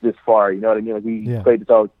gets this far. You know what I mean? Like we played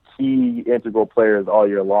without key integral players all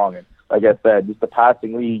year long, and like I said, just the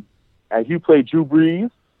passing league. And you play Drew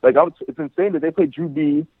Brees. Like it's insane that they played Drew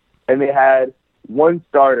Brees and they had one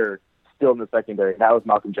starter still in the secondary, and that was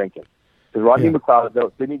Malcolm Jenkins. Because Rodney McLeod is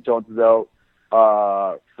out, Sidney Jones is out,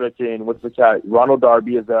 Ronald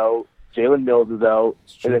Darby is out, Jalen Mills is out,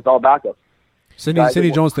 and it's all backup.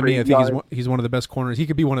 Sidney Jones, to me, I think he's one of the best corners. He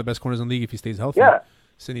could be one of the best corners in the league if he stays healthy. Yeah.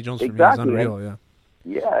 Sidney Jones, for me, is unreal,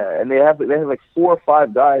 Yeah, and they have like 4 or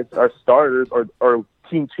 5 guys are starters or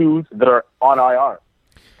team 2s that are on IR.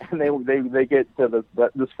 And they get to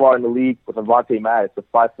this far in the league with Avonte Maddox, a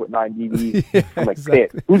 5'9" DB. I'm like,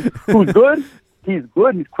 Pitt. Who's good? He's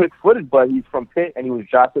good. He's quick-footed, but he's from Pitt, and he was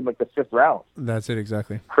drafted in like the 5th round. That's it,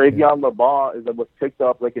 exactly. Cravion LeBon was picked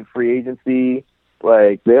up like in free agency.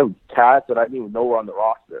 Like they have cats that I didn't even know were on the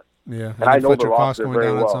roster. Yeah, and I know Fletcher the roster going very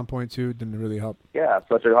down well. At some point too didn't really help. Yeah,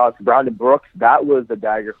 Fletcher Cox, Brandon Brooks, that was the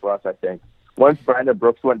dagger for us. I think once Brandon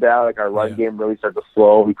Brooks went down, like our run game really started to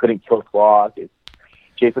slow. We couldn't kill clock.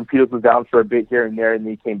 Jason Peters was down for a bit here and there, and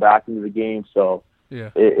then he came back into the game. So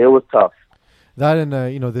it was tough. That and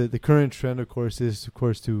the current trend, of course, is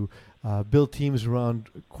to build teams around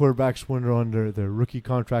quarterbacks when they're on their rookie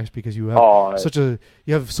contracts because you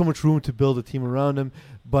have so much room to build a team around them.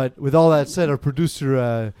 But with all that said, our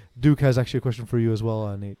producer Duke has actually a question for you as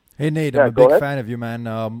well, Nate. Hey Nate, I'm a big fan of you, man.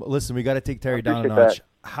 Listen, we got to take Terry down a notch.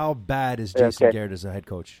 That. How bad is Jason Garrett as a head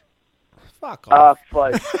coach? Fuck off.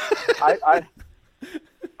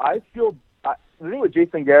 I feel the thing with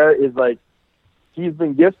Jason Garrett is like he's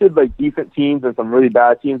been gifted like decent teams and some really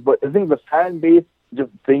bad teams, but I think the fan base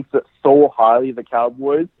just thinks that so highly of the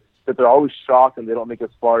Cowboys that they're always shocked and they don't make as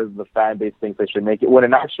far as the fan base thinks they should make it. When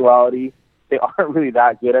in actuality, they aren't really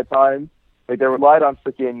that good at times. Like they relied on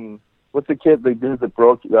freaking what's the kid that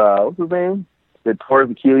broke what's his name? That tore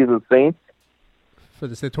his Achilles of the Saints.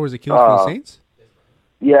 They tore his Achilles for the Saints?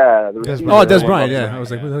 Yeah. Des Bryant, yeah. I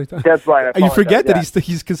was like, what are you talking about? Des Bryant. You forget that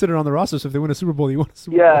he's considered on the roster, so if they win a Super Bowl, he won a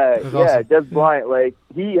Super Bowl. Yeah, Des Bryant. Like,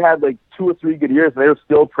 he had like 2 or 3 good years, and they were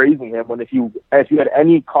still praising him when if you had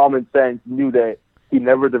any common sense, you knew that he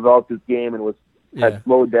never developed his game and had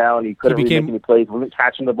slowed down. He couldn't really make any plays. Wasn't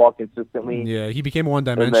catching the ball consistently. Yeah, he became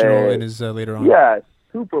one-dimensional in his later on. Yeah,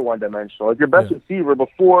 super one-dimensional. Like, your best receiver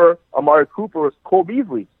before Amari Cooper was Cole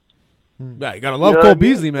Beasley. Yeah, you gotta love Cole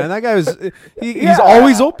Beasley, man. That guy was—he's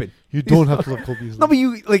always open. You don't have to love Cole Beasley. No, but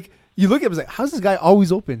you look at him, like, how's this guy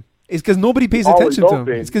always open? It's because nobody pays attention to him.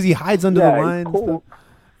 It's because he hides under the line.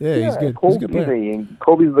 He's good. Cole He's a good player. Beasley, and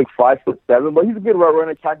Kobe's like 5'7", but he's a good route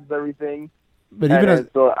runner, catches everything. But even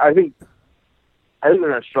so I think they're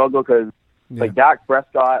gonna struggle because like Dak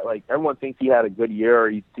Prescott, like everyone thinks he had a good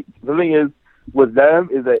year. The thing is with them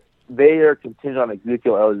is that they are contingent on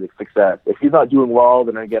Ezekiel Elliott's success. If he's not doing well,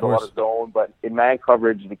 they're going to get a lot of zone. But in man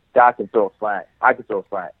coverage, Dak can throw a slant. I can throw a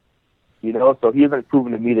slant. You know, so he hasn't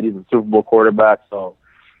proven to me that he's a Super Bowl quarterback. So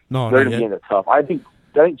they're going to be in it tough. I think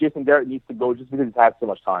Jason Garrett needs to go just because he's had so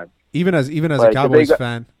much time. Even as a Cowboys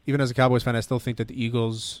fan, I still think that the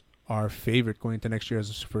Eagles are favorite going into next year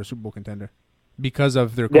for a Super Bowl contender because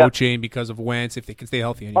of their coaching, because of Wentz, if they can stay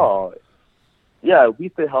healthy. Anyway. Yeah, we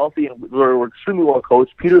stay healthy, and we're extremely well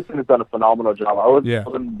coached. Peterson has done a phenomenal job. I wasn't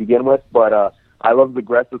him to begin with, but I love his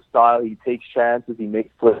aggressive style. He takes chances. He makes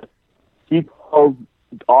plays. He calls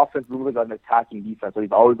offense really like an attacking defense. So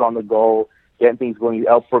he's always on the go, getting things going. He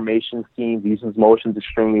out formation schemes, uses motions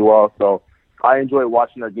extremely well. So I enjoy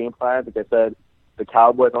watching their game plans. Like I said, the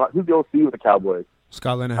Cowboys. Who's the OC with the Cowboys?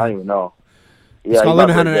 Scott Linehan. I don't even know. Yeah, Scott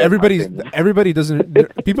Linehan. Everybody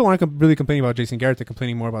doesn't. People aren't really complaining about Jason Garrett. They're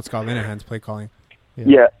complaining more about Scott Linehan's play calling.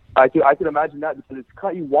 Yeah, I can imagine that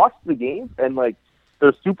because you watch the game and like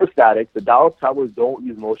they're super static. The Dallas Cowboys don't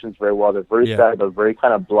use motions very well. They're very static. They're very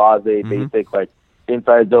kind of blasé, basic. Like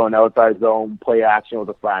inside zone, outside zone, play action with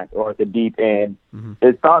a flank or like a deep end.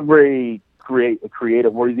 It's not very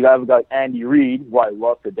creative. Whereas you have a guy, Andy Reid, who I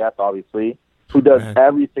love to death, obviously, who does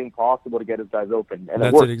everything possible to get his guys open. And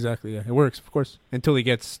that's it exactly. Yeah, it works, of course, until he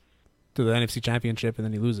gets to the NFC Championship and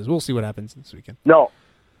then he loses. We'll see what happens this weekend. No.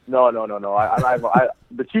 The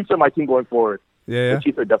Chiefs are my team going forward. Yeah. The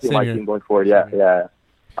Chiefs are definitely my team going forward. Yeah.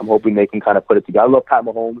 I'm hoping they can kind of put it together. I love Pat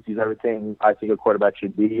Mahomes. He's everything I think a quarterback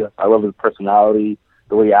should be. I love his personality,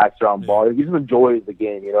 the way he acts around ball. He just enjoys the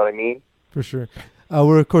game. You know what I mean? For sure.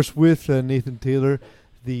 We're, of course, with Nathan Taylor,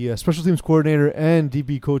 the special teams coordinator and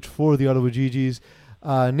DB coach for the Ottawa GGs.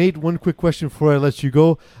 Nate, one quick question before I let you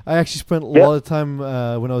go. I actually spent a lot of time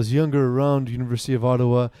when I was younger around University of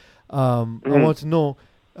Ottawa. I want to know,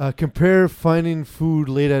 compare finding food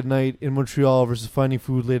late at night in Montreal versus finding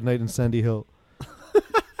food late at night in Sandy Hill.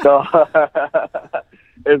 So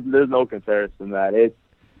there's no comparison, man. It's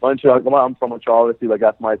Montreal. I'm from Montreal, obviously. Like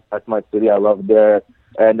that's my city. I love it there.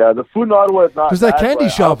 And the food in Ottawa is not. There's that candy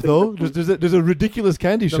shop though. There's a ridiculous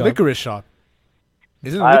candy shop. The licorice shop.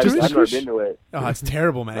 Isn't it licorice? I've never been to it. Oh, it's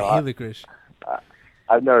terrible, man. I hate licorice.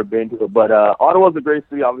 I've never been to it, but Ottawa's a great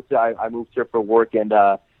city. Obviously, I moved here for work, and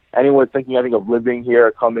anyone thinking, I think, of living here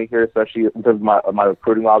or coming here, especially in terms of my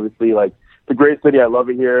recruiting, obviously, like it's a great city. I love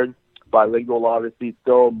it here. Bilingual, obviously,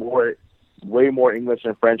 still way more English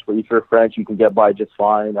than French. But if you're French, you can get by just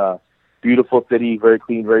fine. Beautiful city, very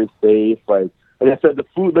clean, very safe. Like I said, the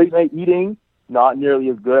food, late night eating, not nearly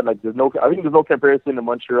as good. Like I think there's no comparison to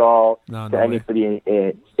Montreal to any city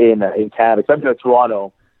in Canada, except in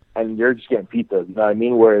Toronto. And you're just getting pizzas, you know what I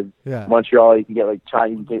mean? Whereas Montreal, you can get like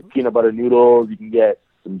Chinese, you can get peanut butter noodles, you can get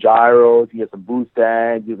some gyros, you can get some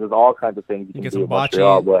boostans, there's all kinds of things you can get do some in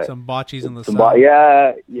Montreal. But some botchies in the sun.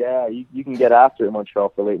 You can get after in Montreal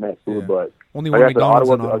for late night food, but only one McDonald's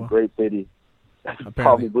in Ottawa. A great city.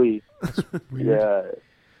 Probably. Yeah.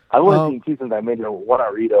 I've only seen two since I made it. One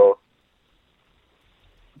on Rito.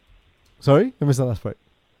 Sorry? I missed that last part.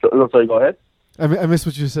 Sorry, go ahead. I missed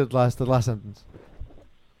what you said the last sentence.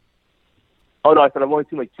 Oh, no, I said I've only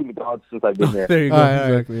seen like two McDonald's since I've been there. There you go.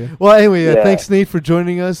 Exactly. Yeah. Well, anyway, thanks, Nate, for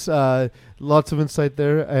joining us. Lots of insight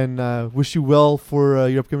there, and wish you well for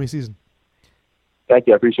your upcoming season. Thank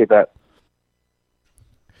you. I appreciate that.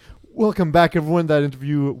 Welcome back, everyone. That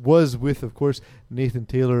interview was with, of course, Nathan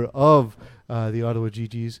Taylor of the Ottawa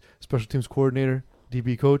GGs, special teams coordinator,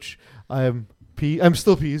 DB coach. I'm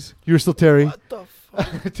still Pease. You're still Terry. What the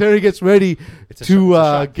fuck? Terry gets ready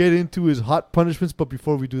to get into his hot punishments. But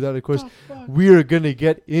before we do that, of course, we are going to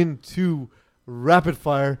get into rapid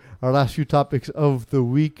fire, our last few topics of the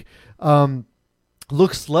week.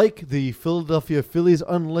 Looks like the Philadelphia Phillies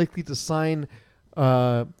unlikely to sign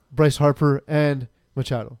Bryce Harper and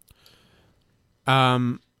Machado.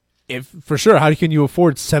 If for sure, how can you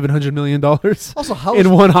afford $700 million also, in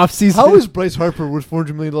one offseason? How is Bryce Harper worth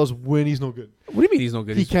 $400 million when he's no good? What do you mean he's no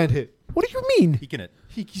good? He can't hit. What do you mean? He can hit.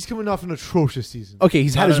 He's coming off an atrocious season. Okay,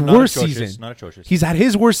 he's had his worst season. Not atrocious. He's had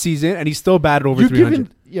his worst season, and he's still batted over 300.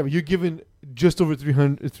 But you're giving just over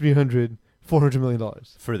 $400 million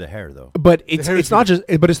for the hair, though. But it's not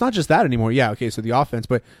just that anymore. Yeah, okay, so the offense,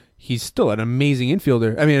 but he's still an amazing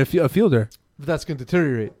infielder. I mean, a fielder. But that's going to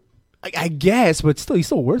deteriorate. I guess, but still, he's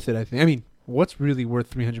still worth it. I think. I mean, what's really worth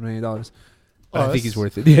 $300 million? I think he's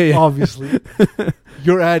worth it. Yeah. Obviously,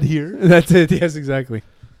 your ad here. That's it. Yes, exactly.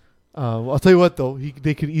 I'll tell you what, though,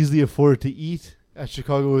 they could easily afford to eat at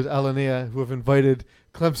Chicago's Alinea, who have invited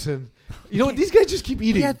Clemson. You know what? These guys just keep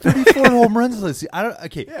eating. He had 34 home runs. Let's see. Yeah,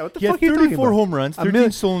 what the he fuck had are you 34 home runs,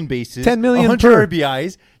 13 stolen bases, 10 million 100 per.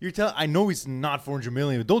 RBIs. I know he's not 400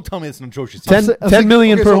 million, but don't tell me it's an atrocious. 10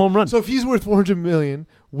 million per home run. So if he's worth $400 million,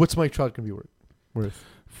 what's Mike Trout going to be worth?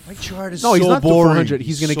 Mike Trout is he's not boring. 400.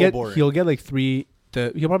 He's going to get. Boring. He'll get like he'll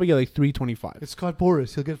probably get like 325. It's Scott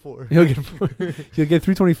Boras. He'll get 4. He'll get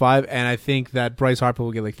 325, and I think that Bryce Harper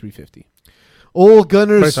will get like 350. Old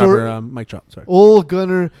Gunner, Mike Trout. Sorry. Old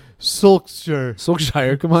Gunner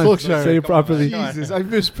Solskjaer. Come on, say it properly. Jesus, I've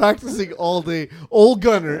been practicing all day. Old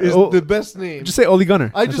Gunner is the best name. Just say Ole Gunner.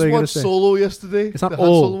 I just watched Solo yesterday. It's not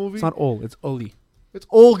Ole. It's not Ole. It's Ole. It's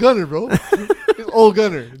Old Gunner, bro. It's Old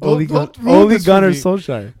Gunner. Ole Gunner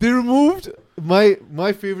Solskjaer. They removed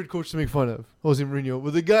my favorite coach to make fun of, Jose Mourinho,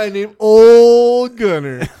 with a guy named Old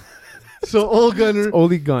Gunner. So Ole Gunner.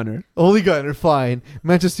 Ole Gunner, fine.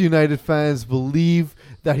 Manchester United fans believe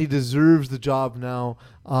that he deserves the job now.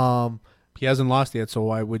 He hasn't lost yet, so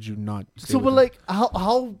why would you not?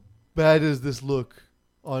 How bad does this look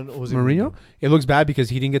on Jose Mourinho? It looks bad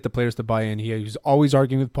because he didn't get the players to buy in. He was always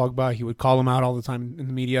arguing with Pogba. He would call him out all the time in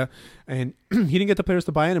the media, and he didn't get the players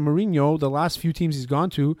to buy in. And Mourinho, the last few teams he's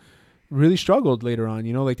gone to, really struggled later on.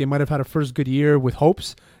 You know, like they might have had a first good year with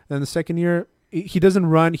hopes, then the second year he doesn't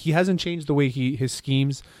run. He hasn't changed the way his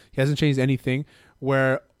schemes. He hasn't changed anything.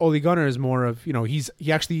 Where Ole Gunnar is more of, you know, he's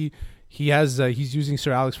using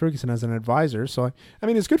Sir Alex Ferguson as an advisor. So I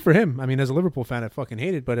mean, it's good for him. I mean, as a Liverpool fan, I fucking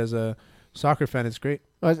hate it, but as a soccer fan, it's great.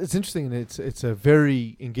 It's interesting, and it's a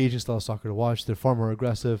very engaging style of soccer to watch. They're far more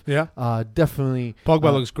aggressive. Yeah, definitely.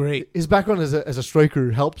 Pogba looks great. His background as a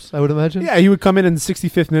striker helps, I would imagine. Yeah, he would come in the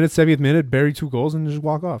 65th minute, 70th minute, bury 2 goals, and just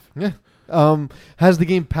walk off. Yeah. Has the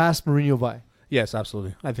game passed Mourinho by? Yes,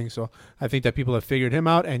 absolutely. I think so. I think that people have figured him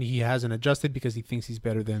out, and he hasn't adjusted because he thinks he's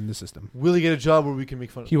better than the system. Will he get a job where we can make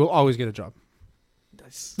fun of him? He will always get a job.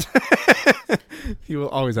 Nice. He will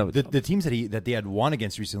always have a job. The teams that they had won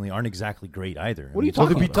against recently aren't exactly great either. What are you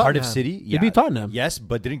talking about? Cardiff City. They beat Tottenham. Yes,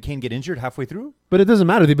 but didn't Kane get injured halfway through? But it doesn't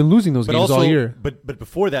matter. They've been losing those games all year. But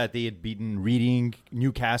before that, they had beaten Reading,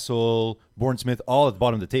 Newcastle, Bournemouth, all at the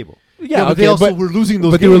bottom of the table. Yeah, but they also were losing those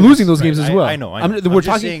games. But they were losing those games as well. I know. We're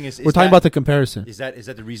talking about the comparison. Is that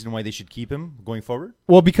the reason why they should keep him going forward?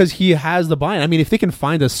 Well, because he has the buy-in. I mean, if they can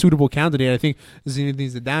find a suitable candidate, I think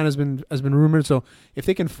Zinedine Zidane has been rumored. So if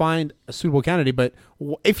they can find a suitable candidate, but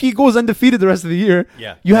if he goes undefeated the rest of the year,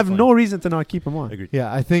 you have no reason to not keep him on. Agreed.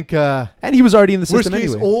 Yeah, I think. And he was already in the system anyway.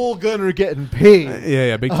 Worst case, Ole Gunnar getting paid.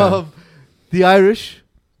 Yeah, big time. The Irish,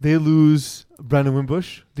 they lose Brandon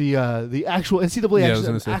Wimbush, the actual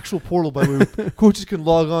NCAA actual portal by where coaches can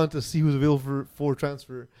log on to see who's available for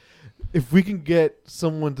transfer. If we can get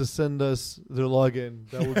someone to send us their login,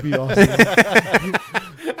 that would be awesome.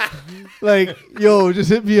 Like, yo, just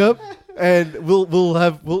hit me up, and we're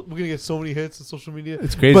gonna get so many hits on social media.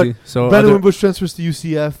 It's crazy. But so Brandon Wimbush transfers to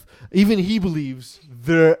UCF. Even he believes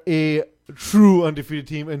they're a true undefeated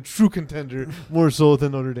team and true contender, more so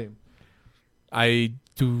than Notre Dame. I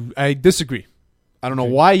disagree. I don't know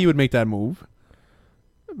why you would make that move,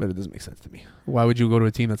 but it doesn't make sense to me. Why would you go to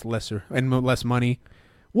a team that's lesser and less money?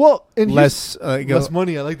 Well, and less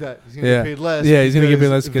money. I like that. He's going to get paid less. Yeah, he's going to get paid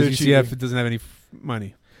less because UCF doesn't have any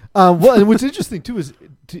money. Well, and what's interesting too is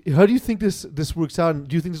how do you think this works out? And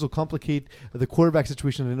do you think this will complicate the quarterback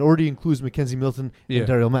situation? And it already includes Mackenzie Milton and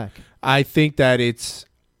Daryl Mack. I think that it's.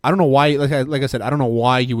 I don't know why. Like I said, I don't know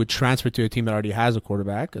why you would transfer to a team that already has a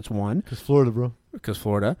quarterback. That's one. Because Florida, bro. Because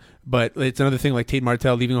Florida. But it's another thing like Tate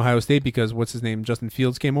Martell leaving Ohio State because what's his name? Justin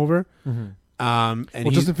Fields came over. Mm-hmm. And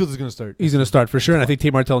Justin Fields is going to start. He's going to start for sure. And I think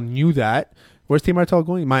Tate Martell knew that. Where's Tate Martell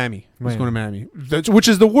going? Miami. He's going to Miami. Which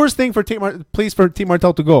is the worst thing for place for Tate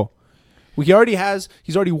Martell to go. Well, he's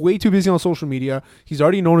already way too busy on social media. He's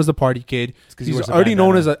already known as the party kid. He's already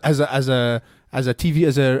known as a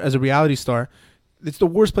reality star. It's the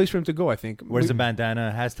worst place for him to go, I think. Wears a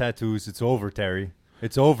bandana, has tattoos. It's over, Terry.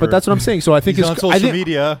 It's over. But that's what I'm saying. So I think he's on social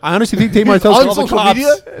media. I honestly think Tate Martell's on social media.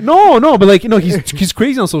 No, but like he's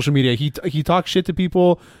crazy on social media. He talks shit to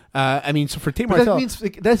people. I mean, so for Tate Martell,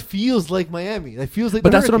 that feels like Miami. That feels like.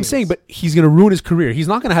 But that's what I'm saying. But he's gonna ruin his career. He's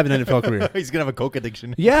not gonna have an NFL career. He's gonna have a coke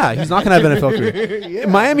addiction. Yeah, he's not gonna have an NFL career.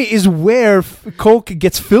 Miami is where coke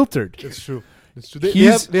gets filtered. That's true. It's true.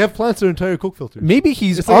 They have plants their entire Coke filter. Maybe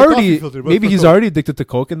he's already already addicted to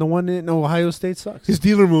Coke, and the one in Ohio State sucks. His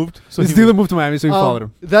dealer moved. His dealer moved to Miami, so he followed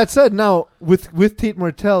him. That said, now with Tate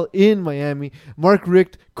Martell in Miami, Mark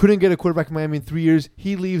Richt couldn't get a quarterback in Miami in 3 years.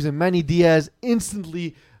 He leaves, and Manny Diaz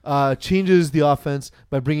instantly changes the offense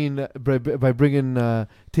by bringing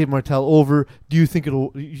Tate Martell over. Do you think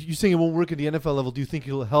you're saying it won't work at the NFL level? Do you think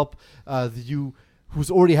it'll help who's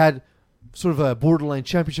already had sort of a borderline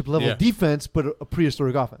championship level defense, but a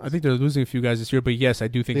prehistoric offense? I think they're losing a few guys this year, but yes, I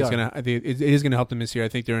do think it is gonna help them this year. I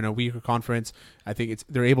think they're in a weaker conference. I think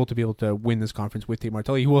they're able to win this conference with Tate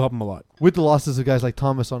Martell. He will help them a lot. With the losses of guys like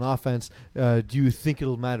Thomas on offense, do you think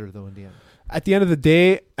it'll matter though in the end? At the end of the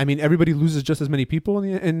day, I mean, everybody loses just as many people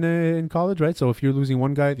in college, right? So if you're losing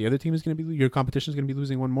one guy, the other team is going to be your competition is going to be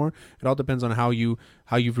losing one more. It all depends on how you've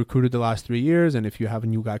recruited the last 3 years, and if you have a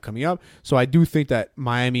new guy coming up. So I do think that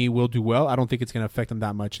Miami will do well. I don't think it's going to affect them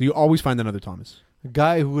that much. You always find another Thomas. A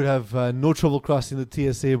guy who would have no trouble crossing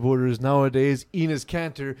the TSA borders nowadays, Enes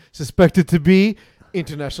Kanter, suspected to be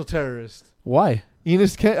international terrorist. Why?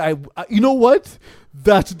 Enes Kanter, you know what?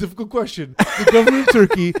 That's a difficult question. The government of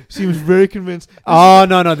Turkey seems very convinced. Oh,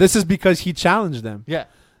 no. This is because he challenged them. Yeah.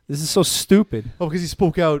 This is so stupid. Oh, because he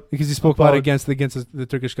spoke out. Because he spoke out against the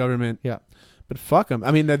Turkish government. Yeah. But fuck him.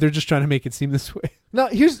 I mean, they're just trying to make it seem this way. Now,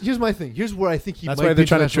 here's my thing. Here's where I think he might be. That's why they're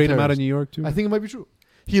trying to trade him out of New York, too. I think it might be true.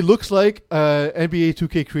 He looks like an NBA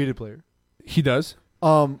 2K created player. He does.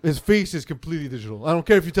 His face is completely digital. I don't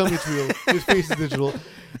care if you tell me it's real. His face is digital.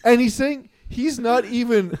 And he's saying he doesn't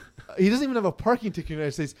even have a parking ticket in the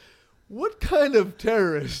United States. What kind of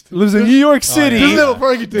terrorist lives in New York City? Doesn't have a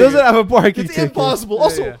parking ticket. Doesn't have a parking It's ticket. impossible. Yeah,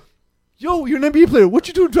 Also, yeah. yo, you're an NBA player. What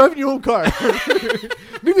you doing driving your own car?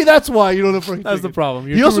 Maybe that's why you don't have a parking That's ticket. the problem.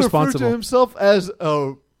 You're He too also referred responsible. to himself as,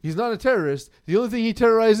 he's not a terrorist. The only thing he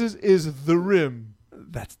terrorizes is the rim.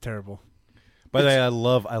 That's terrible. By the way, I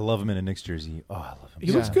love him in a Knicks jersey. Oh, I love him.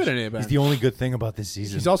 He looks good in it, man. He's the only good thing about this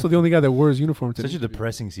season. He's also the only guy that wore his uniform today. Such a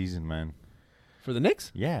depressing season, man. For the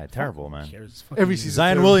Knicks? Yeah, terrible, man. Every season.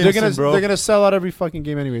 Zion Williamson, They're gonna sell out every fucking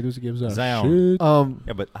game anyway. Those games out. Zion. Shit.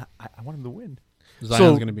 Yeah, but I want him to win.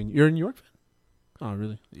 Zion's gonna be. You're a New York fan? Oh,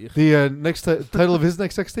 really? The next title of his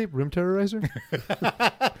next sex tape, Rim Terrorizer.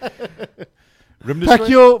 Rim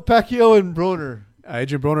Destroyer? Pacquiao and Broner.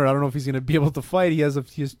 Adrian Broner, I don't know if he's going to be able to fight. He has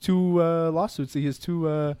 2 lawsuits. He has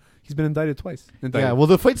 2. He's been indicted twice. Yeah, well,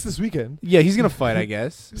 the fight's this weekend. Yeah, he's going to fight, I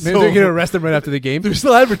guess. Maybe So- they're going to arrest him right after the game. They're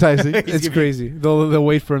still advertising. It's crazy. They'll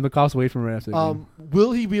wait for him. The cops will wait for him right after the game.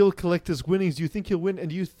 Will he be able to collect his winnings? Do you think he'll win? And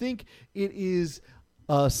do you think it is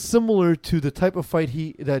similar to the type of fight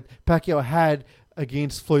that Pacquiao had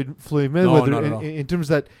against Floyd Mayweather not at all. in terms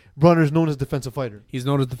that Bronner is known as defensive fighter? He's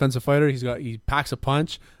known as a defensive fighter. He packs a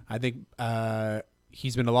punch. I think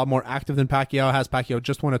he's been a lot more active than Pacquiao has. Pacquiao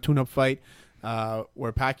just won a tune-up fight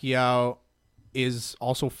where Pacquiao is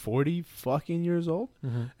also 40 fucking years old,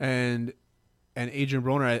 and Adrian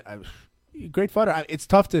Broner, great fighter. It's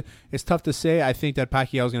tough to say. I think that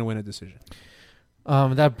Pacquiao is going to win a decision.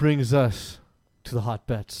 That brings us to the hot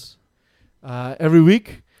bets. Every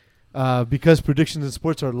week, because predictions in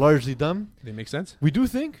sports are largely dumb, They make sense. we do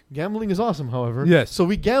think gambling is awesome, however. Yes. So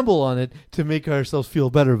we gamble on it to make ourselves feel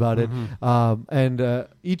better about it. And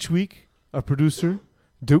each week, our producer,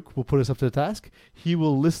 Duke, will put us up to the task. He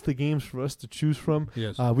will list the games for us to choose from.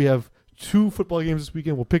 Yes. We have 2 football games this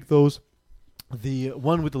weekend. We'll pick those. The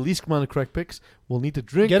one with the least amount of correct picks will need to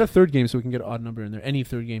drink. Get a third game so we can get an odd number in there. Any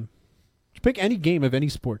third game. Just pick any game of any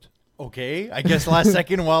sport. Okay, I guess last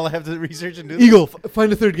second while I have to research and do this. Eagle,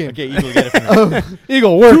 find a third game. Okay, Eagle, get it for me.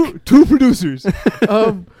 Eagle, work. Two producers.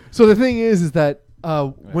 So the thing is that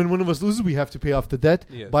when one of us loses, we have to pay off the debt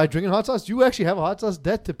Yes. by drinking hot sauce. You actually have a hot sauce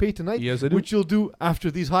debt to pay tonight, Yes, I do. which you'll do after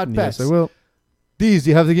these hot bets. Yes, I will. Do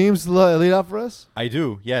you have the games laid out for us? I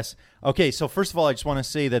do, yes. Okay, so first of all, I just want to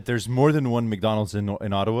say that there's more than one McDonald's in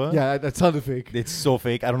Ottawa. Yeah, that sounded fake. It's so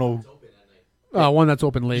fake. I don't know. One that's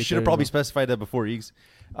open late. You should have there probably go. specified that before, Eags.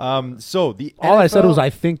 So the All I said NFL was I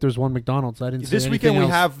think there's one McDonald's. I didn't say this weekend anything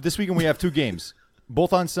we else. have 2 games,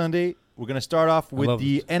 both on Sunday. We're gonna start off with love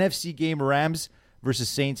the NFC game, Rams versus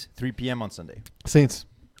Saints, 3 p.m. on Sunday. Saints.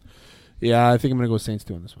 Yeah, I think I'm going to go Saints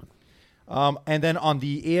too on this one. And then on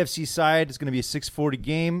the AFC side, it's gonna be a 6:40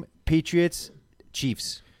 game, Patriots,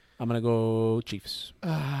 Chiefs. I'm going to go Chiefs.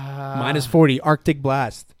 Minus 40, Arctic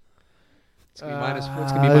Blast. It's going to be minus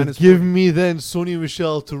 40. Give me then Sony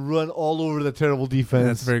Michel to run all over the terrible defense.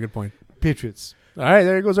 That's a very good point. Patriots. All right,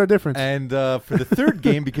 there goes our difference. And for the third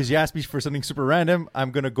game, because you asked me for something super random,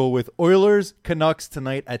 I'm gonna go with Oilers, Canucks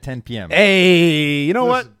tonight at 10 p.m. Hey, you know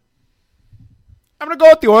what? I'm going to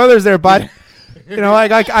go with the Oilers there, bud.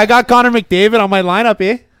 I got Connor McDavid on my lineup,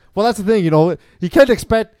 eh? Well, that's the thing. You can't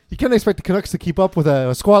expect the Canucks to keep up with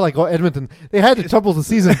a squad like Edmonton. They had the troubles this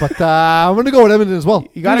season, but I'm going to go with Edmonton as well.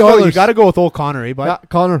 You got to go with old Connor, eh, bud? Yeah,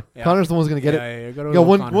 Connor. Yeah. Connor's the one who's going to get Yeah, it. gotta You go got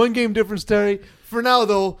with Connor. one game difference, Terry. For now,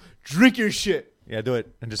 though, drink your shit. Yeah, do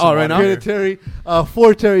it. And just Oh, right now? Get it, Terry.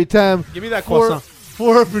 For Terry Tam. Give me that for, croissant.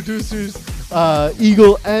 for our producers,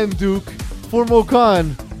 Eagle and Duke. For Mo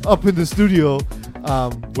Khan up in the studio.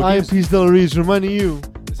 I am Peace Del Reese reminding you,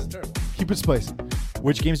 This is terrible. keep it spicy.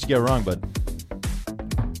 Which games did you get wrong, bud?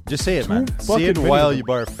 Just say it, man. Say fucking it many while of you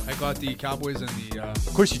barf. I got the Cowboys and the.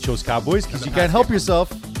 Of course, you chose Cowboys because And you the can't Pats help game.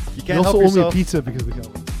 yourself. You You can't also help owe me a yourself. pizza because of the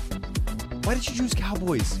Cowboys. Why did you choose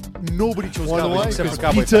Cowboys? Nobody chose Wanna know Cowboys why? except for Because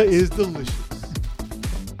Cowboy pizza fans. is delicious.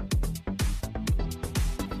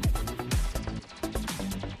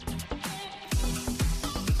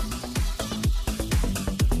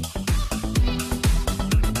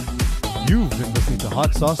 You've been listening to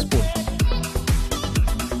Hot Sauce Sports.